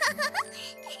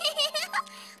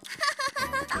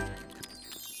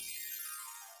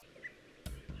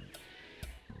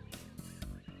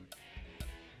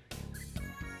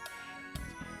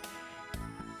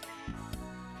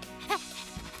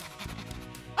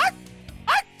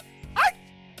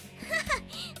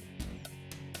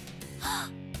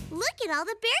 Look at all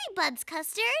the berry buds,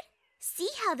 Custard. See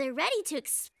how they're ready to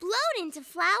explode into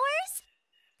flowers?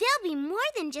 There'll be more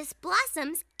than just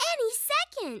blossoms any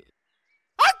second.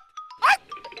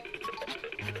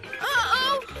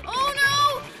 Uh-oh! Oh, no!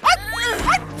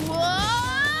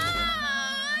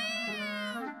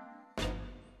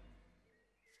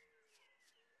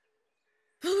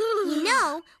 You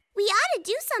know, we ought to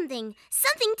do something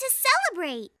to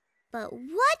celebrate. But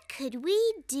what could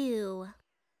we do?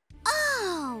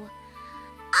 Oh,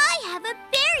 I have a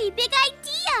very big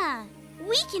idea.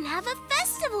 We can have a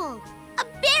festival. A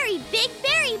very big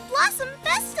berry blossom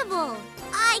festival.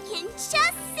 I can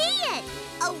just see it.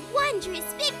 A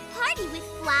wondrous big party with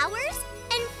flowers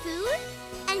and food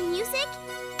and music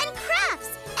and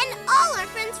crafts and all our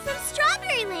friends from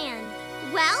Strawberry Land.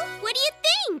 Well, what do you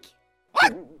think?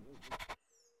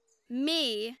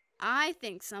 Me? I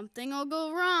think something will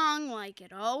go wrong like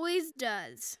it always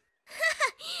does.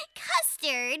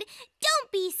 Custard,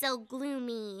 don't be so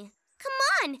gloomy. Come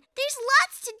on, there's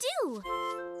lots to do.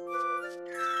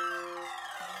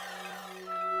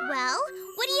 Well,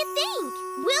 what do you think?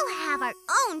 We'll have our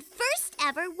own first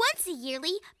ever once a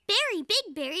yearly Berry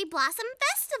Big Berry Blossom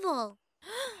Festival.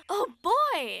 Oh,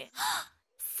 boy!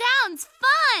 Sounds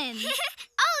fun!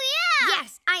 Oh, yeah!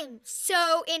 Yes, I am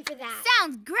so in for that.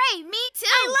 Sounds great, me too!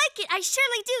 I like it, I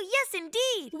surely do, yes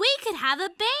indeed! We could have a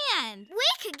band! We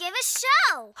could give a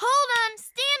show. Hold on,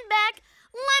 stand back,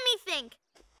 let me think.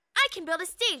 I can build a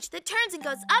stage that turns and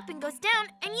goes up and goes down,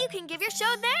 and you can give your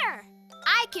show there.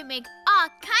 I can make all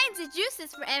kinds of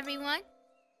juices for everyone.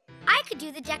 I could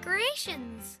do the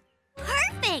decorations.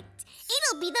 Perfect!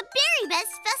 It'll be the very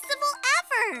best festival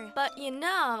ever! But you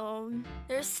know,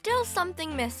 there's still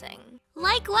something missing.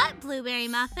 Like what, Blueberry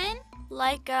Muffin?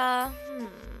 Like a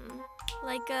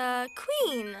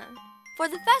queen. For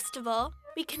the festival,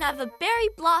 we can have a berry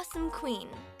blossom queen.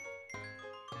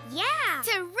 Yeah!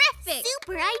 Terrific!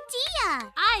 Super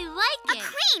idea! I like it! A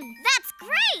queen! That's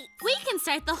great! We can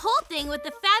start the whole thing with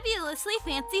the fabulously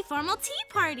fancy formal tea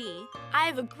party. I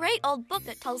have a great old book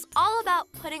that tells all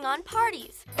about putting on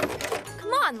parties.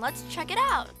 Come on, let's check it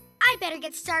out. I better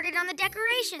get started on the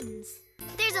decorations.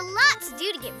 There's a lot to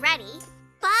do to get ready.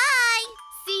 Bye!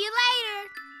 See you later!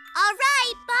 All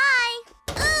right, bye!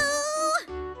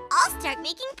 Ooh! I'll start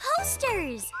making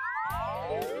posters!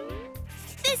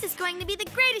 This is going to be the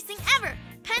greatest thing ever.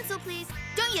 Pencil, please.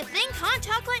 Don't you think, Hot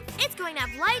Chocolate? It's going to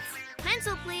have lights.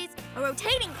 Pencil, please. A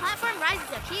rotating platform rises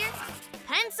up here.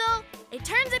 Pencil. It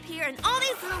turns up here, and all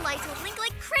these little lights will blink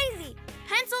like crazy.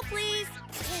 Pencil, please.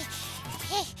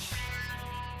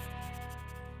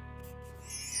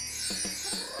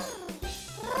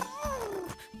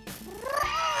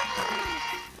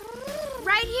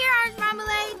 Right here, Orange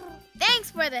Marmalade.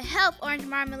 Thanks for the help, Orange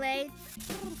Marmalade.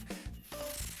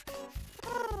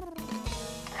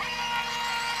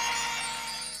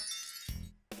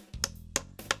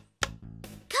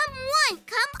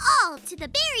 Come all to the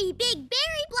Berry Big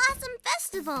Berry Blossom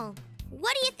Festival.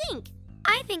 What do you think?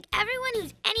 I think everyone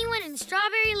who's anyone in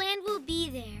Strawberry Land will be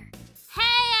there.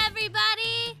 Hey,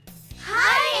 everybody!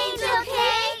 Hi, Angel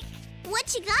Cake!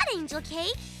 What you got, Angel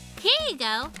Cake? Here you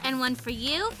go. And one for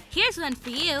you. Here's one for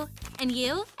you. And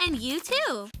you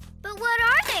too. But what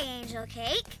are they, Angel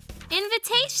Cake?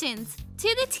 Invitations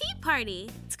to the tea party.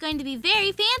 It's going to be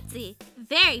very fancy,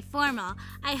 very formal.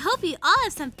 I hope you all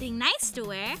have something nice to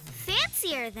wear.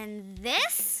 Fancier than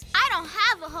this? I don't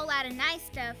have a whole lot of nice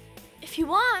stuff. If you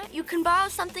want, you can borrow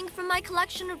something from my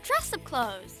collection of dress-up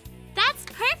clothes. That's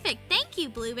perfect. Thank you,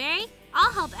 Blueberry.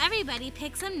 I'll help everybody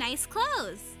pick some nice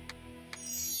clothes.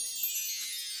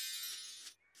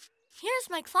 Here's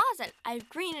my closet. I have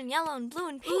green and yellow and blue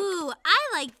and pink. Ooh, I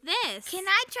like this. Can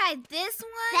I try this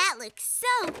one? That looks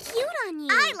so cute on you.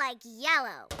 I like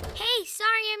yellow. Hey,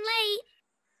 sorry I'm late.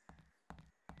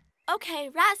 Okay,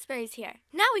 Raspberry's here.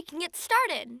 Now we can get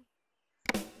started.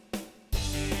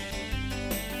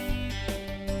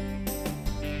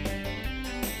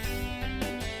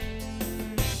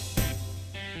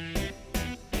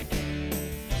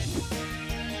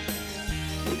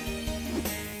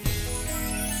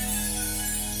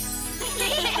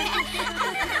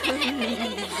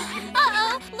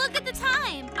 Uh-oh, look at the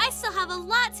time. I still have a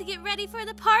lot to get ready for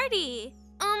the party.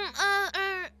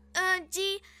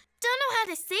 Don't know how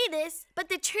to say this, but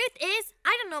the truth is,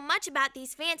 I don't know much about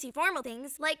these fancy formal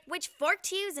things, like which fork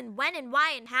to use and when and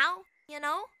why and how, you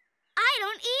know? I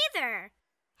don't either.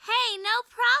 Hey, no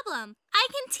problem. I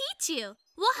can teach you.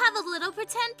 We'll have a little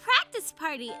pretend practice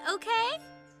party, okay?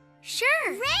 Sure.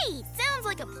 Great! Sounds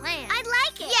like a plan. I'd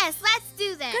like it. Yes, let's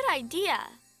do that. Good idea.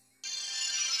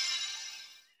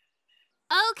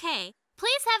 Okay,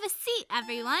 please have a seat,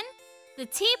 everyone. The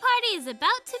tea party is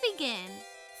about to begin.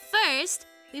 First,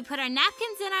 we put our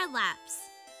napkins in our laps.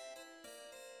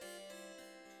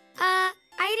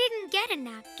 I didn't get a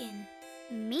napkin.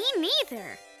 Me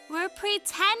neither. We're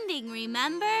pretending,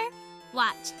 remember?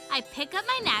 Watch, I pick up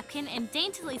my napkin and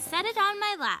daintily set it on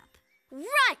my lap.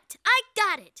 Right, I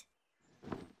got it.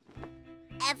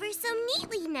 Ever so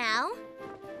neatly now.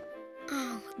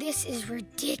 Oh, this is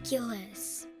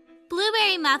ridiculous.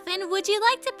 Blueberry Muffin, would you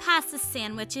like to pass the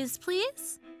sandwiches,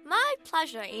 please? My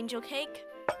pleasure, Angel Cake.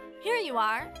 Here you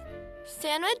are.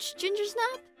 Sandwich, ginger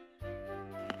snap?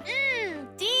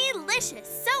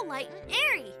 Delicious. So light and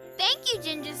airy. Thank you,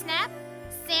 Ginger Snap.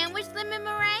 Sandwich lemon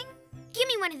meringue? Give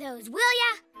me one of those, will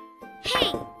ya?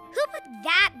 Hey, who put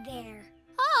that there?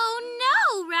 Oh,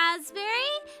 no,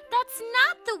 Raspberry. That's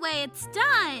not the way it's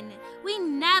done. We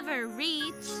never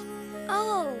reach.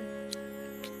 Oh,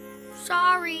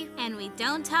 sorry. And we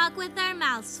don't talk with our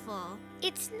mouths full.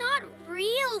 It's not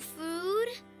real food.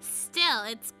 Still,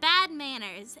 it's bad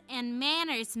manners, and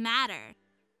manners matter.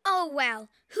 Oh, well,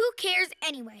 who cares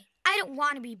anyway? I don't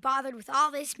want to be bothered with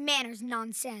all this manners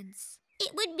nonsense.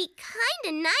 It would be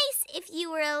kinda nice if you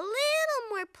were a little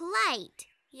more polite.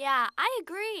 Yeah, I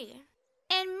agree.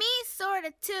 And me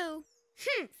sorta too.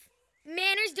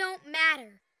 Manners don't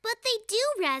matter. But they do,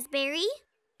 Raspberry.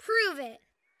 Prove it.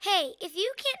 Hey, if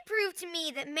you can't prove to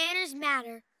me that manners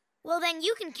matter, well then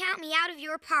you can count me out of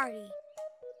your party.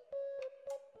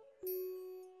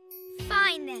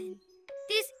 Fine then.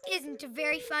 This isn't a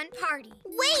very fun party.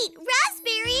 Wait,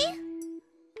 Raspberry!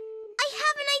 I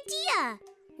have an idea.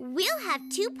 We'll have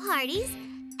 2 parties,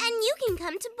 and you can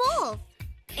come to both.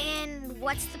 And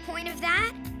what's the point of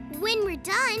that? When we're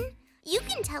done, you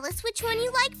can tell us which one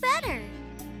you like better.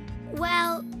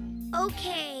 Well,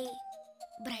 okay.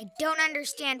 But I don't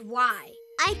understand why.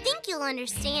 I think you'll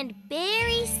understand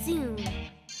very soon.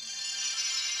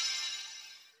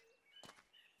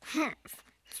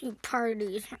 2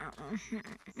 parties.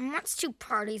 What's 2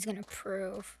 parties gonna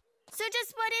prove? So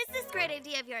just what is this great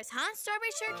idea of yours, huh,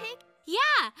 Strawberry Shortcake?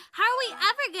 Yeah, how are we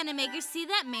ever gonna make her see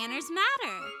that manners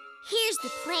matter? Here's the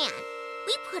plan.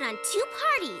 We put on 2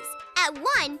 parties. At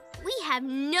one, we have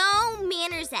no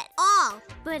manners at all.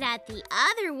 But at the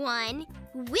other one,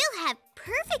 we'll have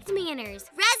perfect manners.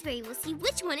 Raspberry will see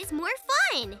which one is more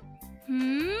fun.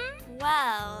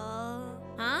 Well,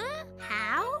 Huh?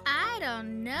 How? I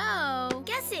don't know.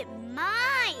 Guess it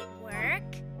might work.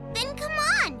 Then come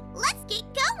on, let's get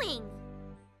going.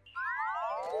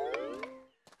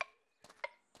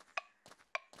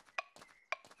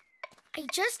 I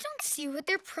just don't see what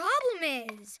their problem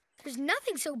is. There's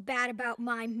nothing so bad about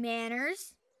my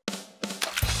manners.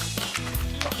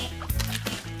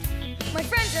 My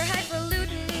friends are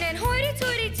highfalutin and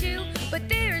hoity-toity too, but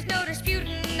there's no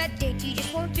disputing that dainty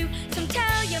just won't do. Some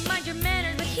tell you mind your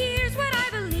manners, but here's what I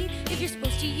believe. If you're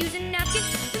supposed to use a napkin,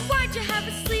 then why'd you have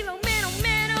a sleeve? Oh man, oh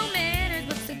man, oh manners,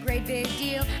 what's the great big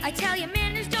deal? I tell you,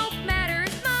 manners don't matter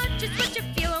as much as what you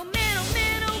feel. Oh man, oh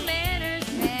man, oh manners,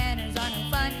 manners are no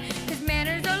fun, 'cause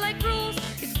manners are like rules.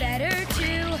 It's better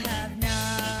to have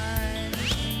none.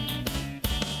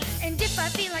 And if I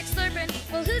feel like slurping,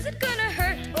 well, who's it gonna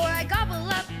hurt? Or I gobble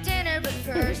up dinner, but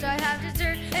first I have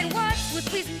dessert. And what's with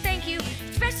please and thank you?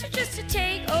 It's best just to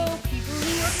take. Oh, people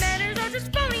who have manners are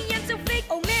just phony and so fake.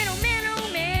 Oh man, oh man, oh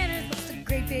manners, what's the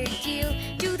great big deal?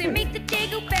 Do they make the day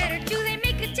go better? Do they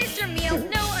make a tastier meal?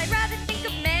 No, I'd rather think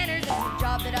of manners as a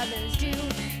job that others do.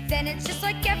 Then it's just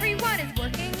like everyone is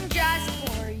working just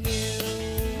for you.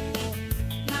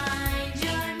 Mind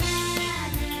your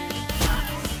manners.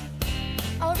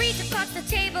 I'll reach across the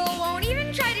table, won't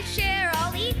even try to share.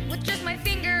 I'll eat with just my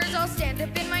fingers, I'll stand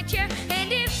up in my chair.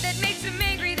 And if that makes them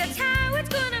angry, that's how it's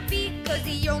gonna be. 'Cause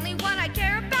the only one I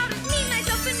care about is me,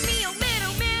 myself, and me. Oh man,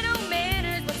 oh man, oh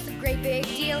manners, what's the great big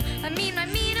deal? I mean,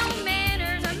 oh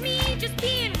manners, I'm me just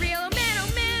being real. Oh man, oh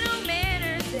man, oh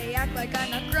manners, they act like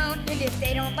I'm not grown. And if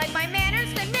they don't like my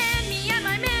manners, then man, me and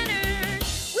my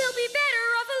manners will be better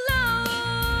off alone.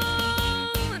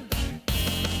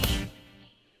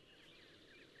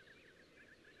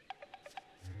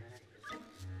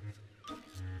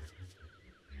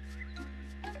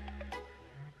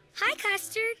 Hi,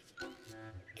 Custard.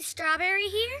 Is Strawberry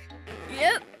here?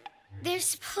 Yep. There's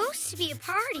supposed to be a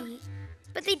party,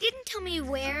 but they didn't tell me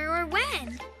where or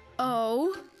when.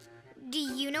 Oh, Do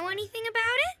you know anything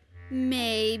about it?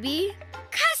 maybe.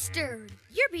 Custard,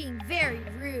 you're being very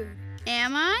rude.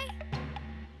 Am I?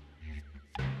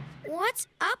 What's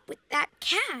up with that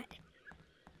cat?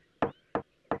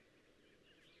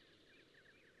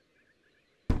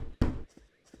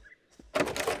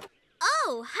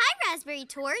 Oh, hi, Raspberry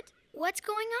Tort. What's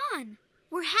going on?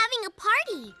 We're having a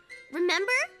party.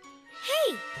 Remember?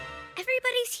 Hey,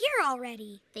 everybody's here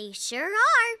already. They sure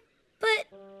are. But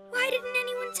why didn't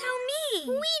anyone tell me?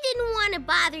 We didn't want to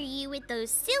bother you with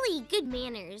those silly good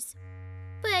manners.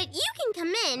 But you can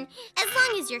come in as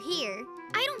long as you're here.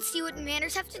 I don't see what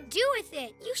manners have to do with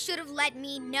it. You should have let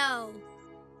me know.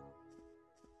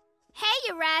 Hey,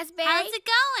 you raspberry. How's it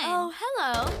going? Oh,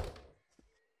 hello.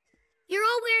 You're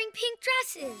all wearing pink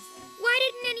dresses. Why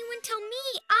didn't anyone tell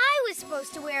me I was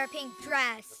supposed to wear a pink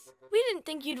dress? We didn't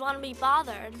think you'd want to be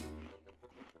bothered.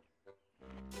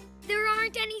 There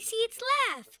aren't any seats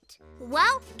left.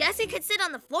 Well, guess you could sit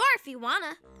on the floor if you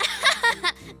wanna.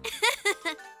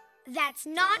 That's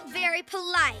not very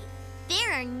polite.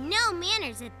 There are no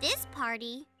manners at this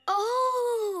party.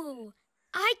 Oh,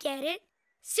 I get it.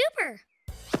 Super.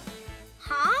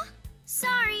 Huh?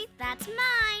 Sorry, that's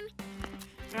mine.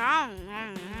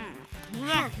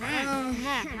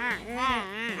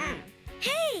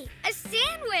 Hey, a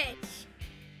sandwich.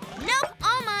 Nope,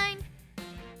 all mine.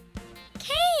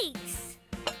 Cakes.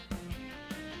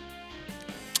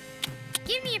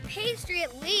 Give me a pastry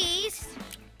at least.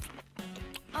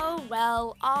 Oh,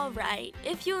 well, all right,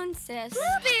 if you insist.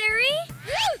 Blueberry?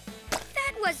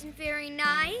 That wasn't very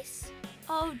nice.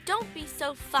 Oh, don't be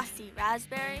so fussy,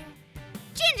 Raspberry.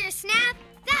 Ginger Snap,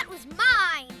 that was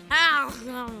mine.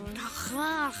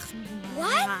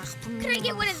 What? Could I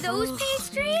get one of those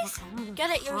pastries? Get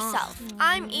it yourself.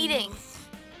 I'm eating.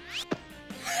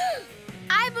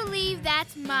 I believe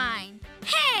that's mine.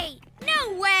 Hey,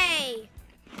 no way.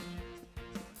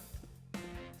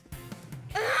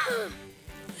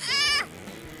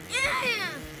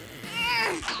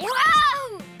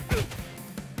 Whoa!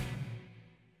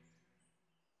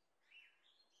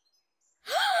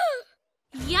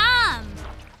 Yum!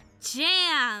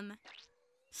 Jam!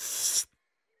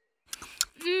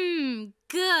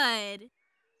 Good.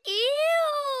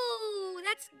 Ew!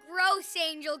 That's gross,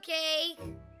 Angel Cake.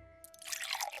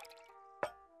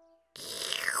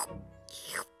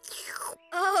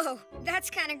 Oh, that's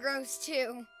kind of gross,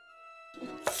 too.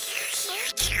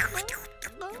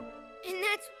 And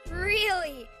that's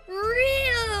really,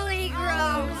 really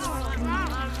gross.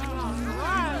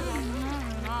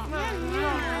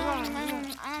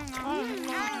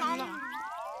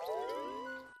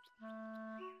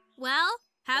 Well,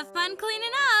 have fun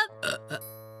cleaning up.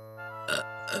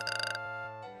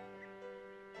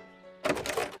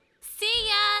 See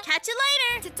ya. Catch you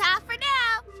later. Ta-ta for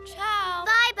now. Ciao.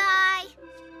 Bye-bye.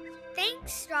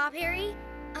 Thanks, Strawberry.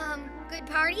 Good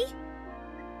party?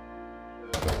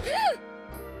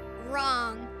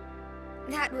 Wrong.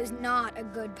 That was not a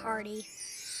good party.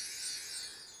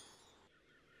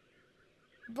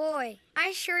 Boy,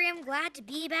 I sure am glad to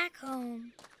be back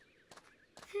home.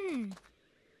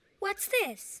 What's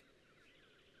this?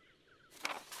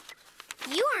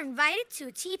 You are invited to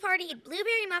a tea party at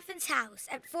Blueberry Muffin's house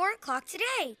at 4 o'clock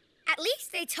today. At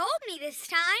least they told me this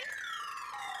time.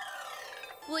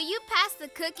 Will you pass the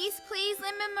cookies, please,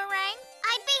 Lemon Meringue?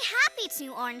 I'd be happy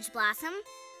to, Orange Blossom.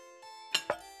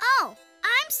 Oh,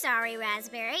 I'm sorry,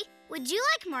 Raspberry. Would you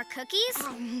like more cookies?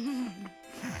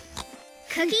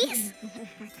 Cookies?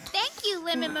 Thank you,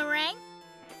 Lemon Meringue.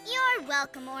 You're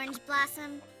welcome, Orange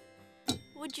Blossom.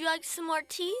 Would you like some more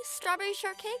tea, Strawberry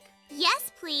Shortcake?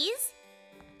 Yes, please.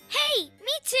 Hey,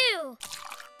 me too.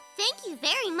 Thank you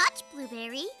very much,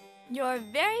 Blueberry. You're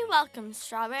very welcome,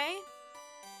 Strawberry.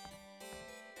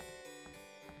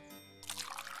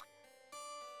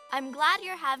 I'm glad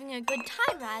you're having a good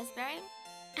time, Raspberry.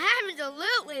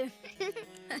 Absolutely.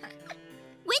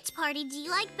 Which party do you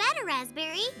like better,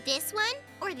 Raspberry? This one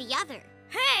or the other?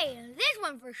 Hey, this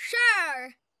one for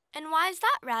sure. And why is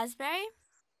that, Raspberry?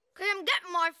 'Cause I'm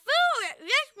getting more food at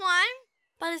this one.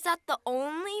 But is that the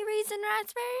only reason,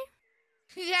 Raspberry?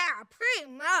 Yeah, pretty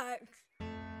much.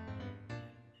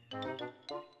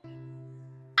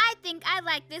 I think I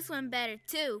like this one better,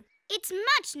 too. It's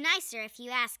much nicer if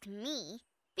you ask me.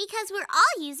 Because we're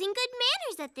all using good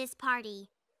manners at this party.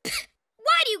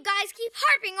 Why do you guys keep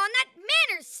harping on that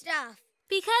manners stuff?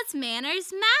 Because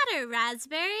manners matter,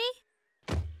 Raspberry.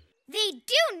 They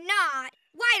do not.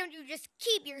 Why don't you just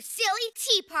keep your silly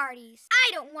tea parties?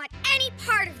 I don't want any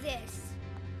part of this.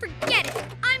 Forget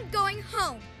it. I'm going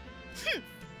home.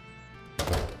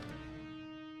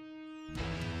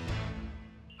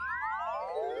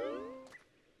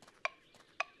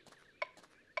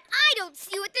 I don't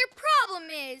see what their problem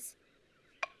is.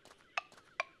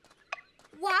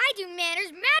 Why do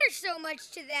manners matter so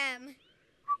much to them?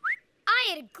 I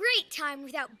had a great time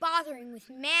without bothering with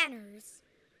manners.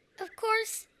 Of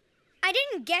course, I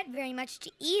didn't get very much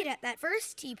to eat at that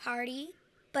first tea party.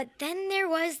 But then there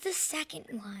was the second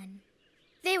one.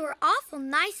 They were awful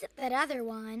nice at that other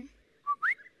one.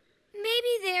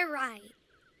 Maybe they're right.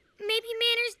 Maybe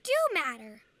manners do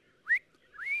matter.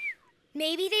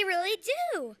 Maybe they really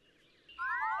do.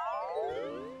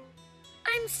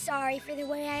 I'm sorry for the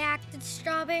way I acted,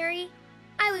 Strawberry.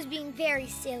 I was being very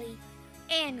silly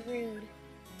and rude.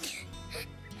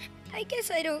 I guess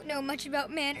I don't know much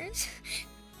about manners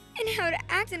and how to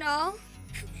act and all.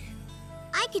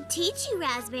 I could teach you,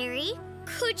 Raspberry.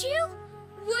 Could you?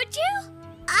 Would you?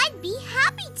 I'd be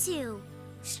happy to.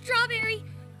 Strawberry,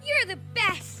 you're the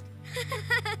best.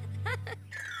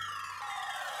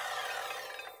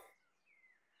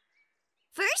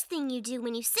 First thing you do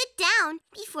when you sit down,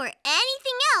 before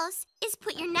anything else, is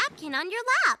put your napkin on your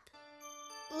lap.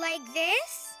 Like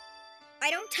this?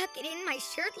 I don't tuck it in my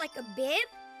shirt like a bib?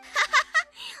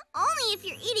 Only if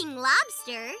you're eating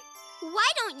lobster.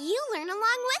 Why don't you learn along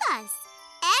with us?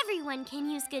 Everyone can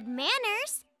use good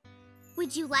manners.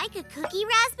 Would you like a cookie,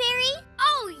 Raspberry?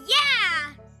 Oh,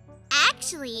 yeah!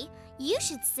 Actually, you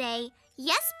should say,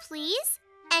 yes, please,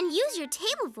 and use your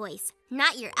table voice,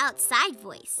 not your outside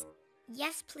voice.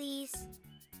 Yes, please.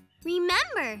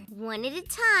 Remember, one at a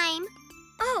time.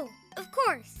 Oh, of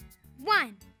course.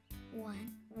 1,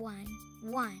 1, 1,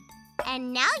 1.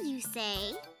 And now you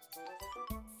say,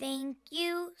 Thank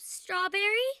you,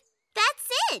 Strawberry. that's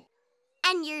it.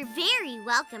 And you're very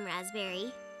welcome,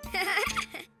 Raspberry. This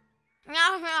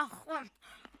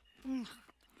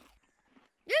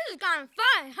is kind of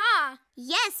fun, huh?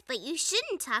 Yes, but you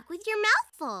shouldn't talk with your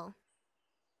mouth full.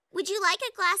 Would you like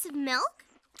a glass of milk?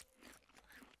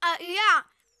 Yeah.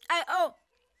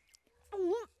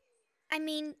 I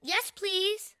mean, yes,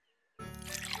 please.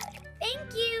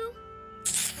 Thank you.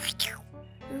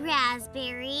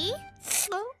 Raspberry.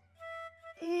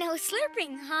 No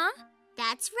slurping, huh?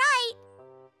 That's right.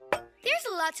 There's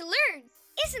a lot to learn,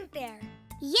 isn't there?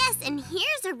 Yes, and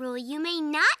here's a rule you may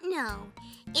not know.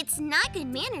 It's not good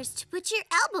manners to put your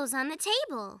elbows on the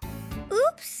table.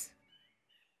 Oops.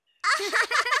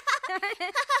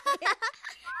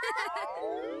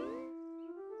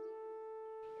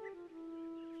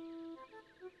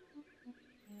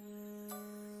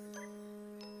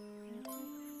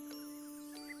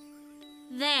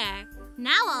 There.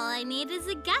 Now all I need is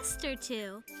a guest or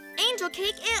two. Angel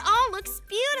Cake, it all looks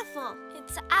beautiful.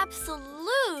 It's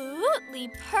absolutely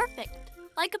perfect,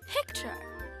 like a picture.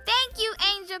 Thank you,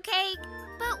 Angel Cake.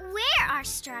 But where are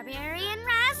Strawberry and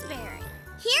Raspberry?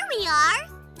 Here we are.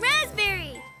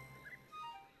 Raspberry!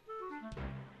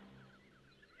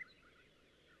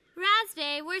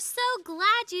 Raspberry, we're so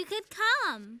glad you could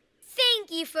come. Thank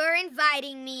you for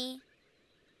inviting me.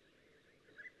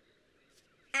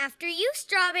 After you,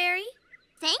 Strawberry.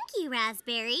 Thank you,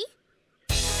 Raspberry.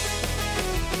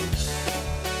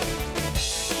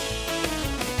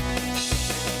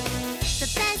 The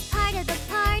best part of the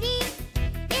party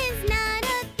is not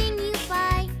a thing you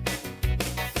buy.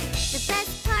 The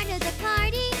best part of the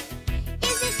party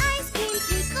isn't ice cream,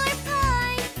 cake, or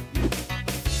pie.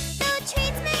 Though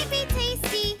treats may be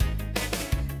tasty,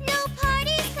 no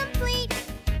party's complete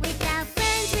without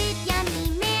friends with yummy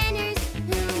manners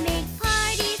who make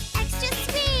parties extra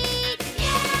sweet.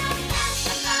 Yeah, pass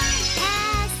the fun.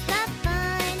 Pass the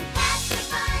fun. Pass the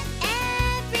fun.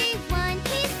 Everyone,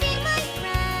 please be my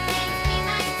friend. Please be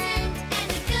my friend. And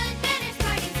a good manners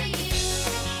party to you.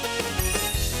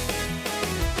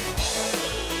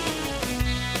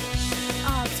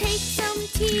 I'll take some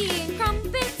tea and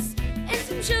crumpets and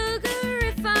some sugar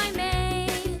if I may.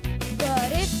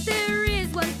 But if there is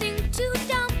one thing to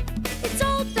dump, it's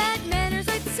old bad manners,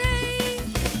 I'd say.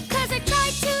 'Cause I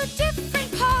tried 2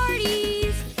 different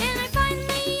parties and I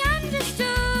finally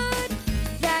understood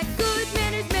that good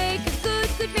manners make a good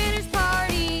manners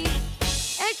party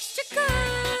extra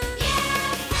good.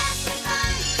 Yeah, pass the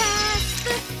fun. Pass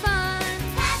the fun.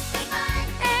 Pass the fun.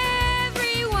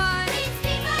 Everyone, Please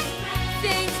be my friend.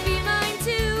 thanks be mine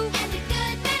too. And a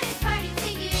good manners party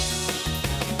to you.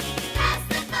 Pass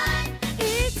the fun.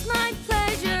 It's my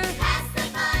pleasure. Pass the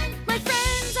fun. My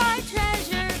friends I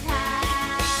treasure.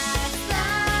 Pass the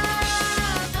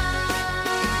fun.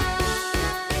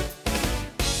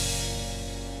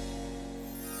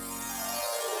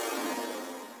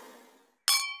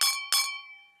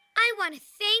 I want to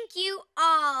thank you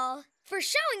all for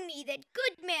showing me that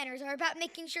good manners are about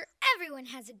making sure everyone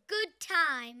has a good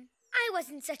time. I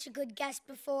wasn't such a good guest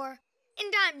before,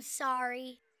 and I'm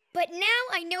sorry. But now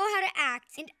I know how to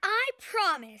act, and I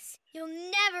promise you'll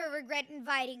never regret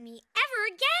inviting me ever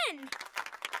again.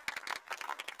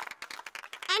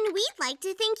 And we'd like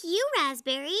to thank you,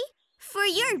 Raspberry, for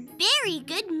your very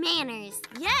good manners.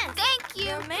 Yes. Thank you.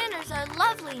 Your manners are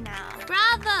lovely now.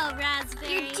 Bravo,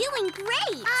 Raspberry. You're doing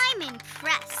great. I'm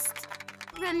impressed.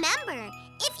 Remember,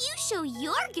 if you show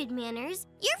your good manners,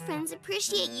 your friends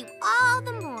appreciate you all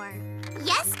the more.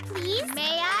 Yes, please.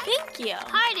 May I? Thank you.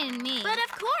 Pardon me. But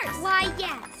of course. Why,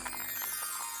 yes.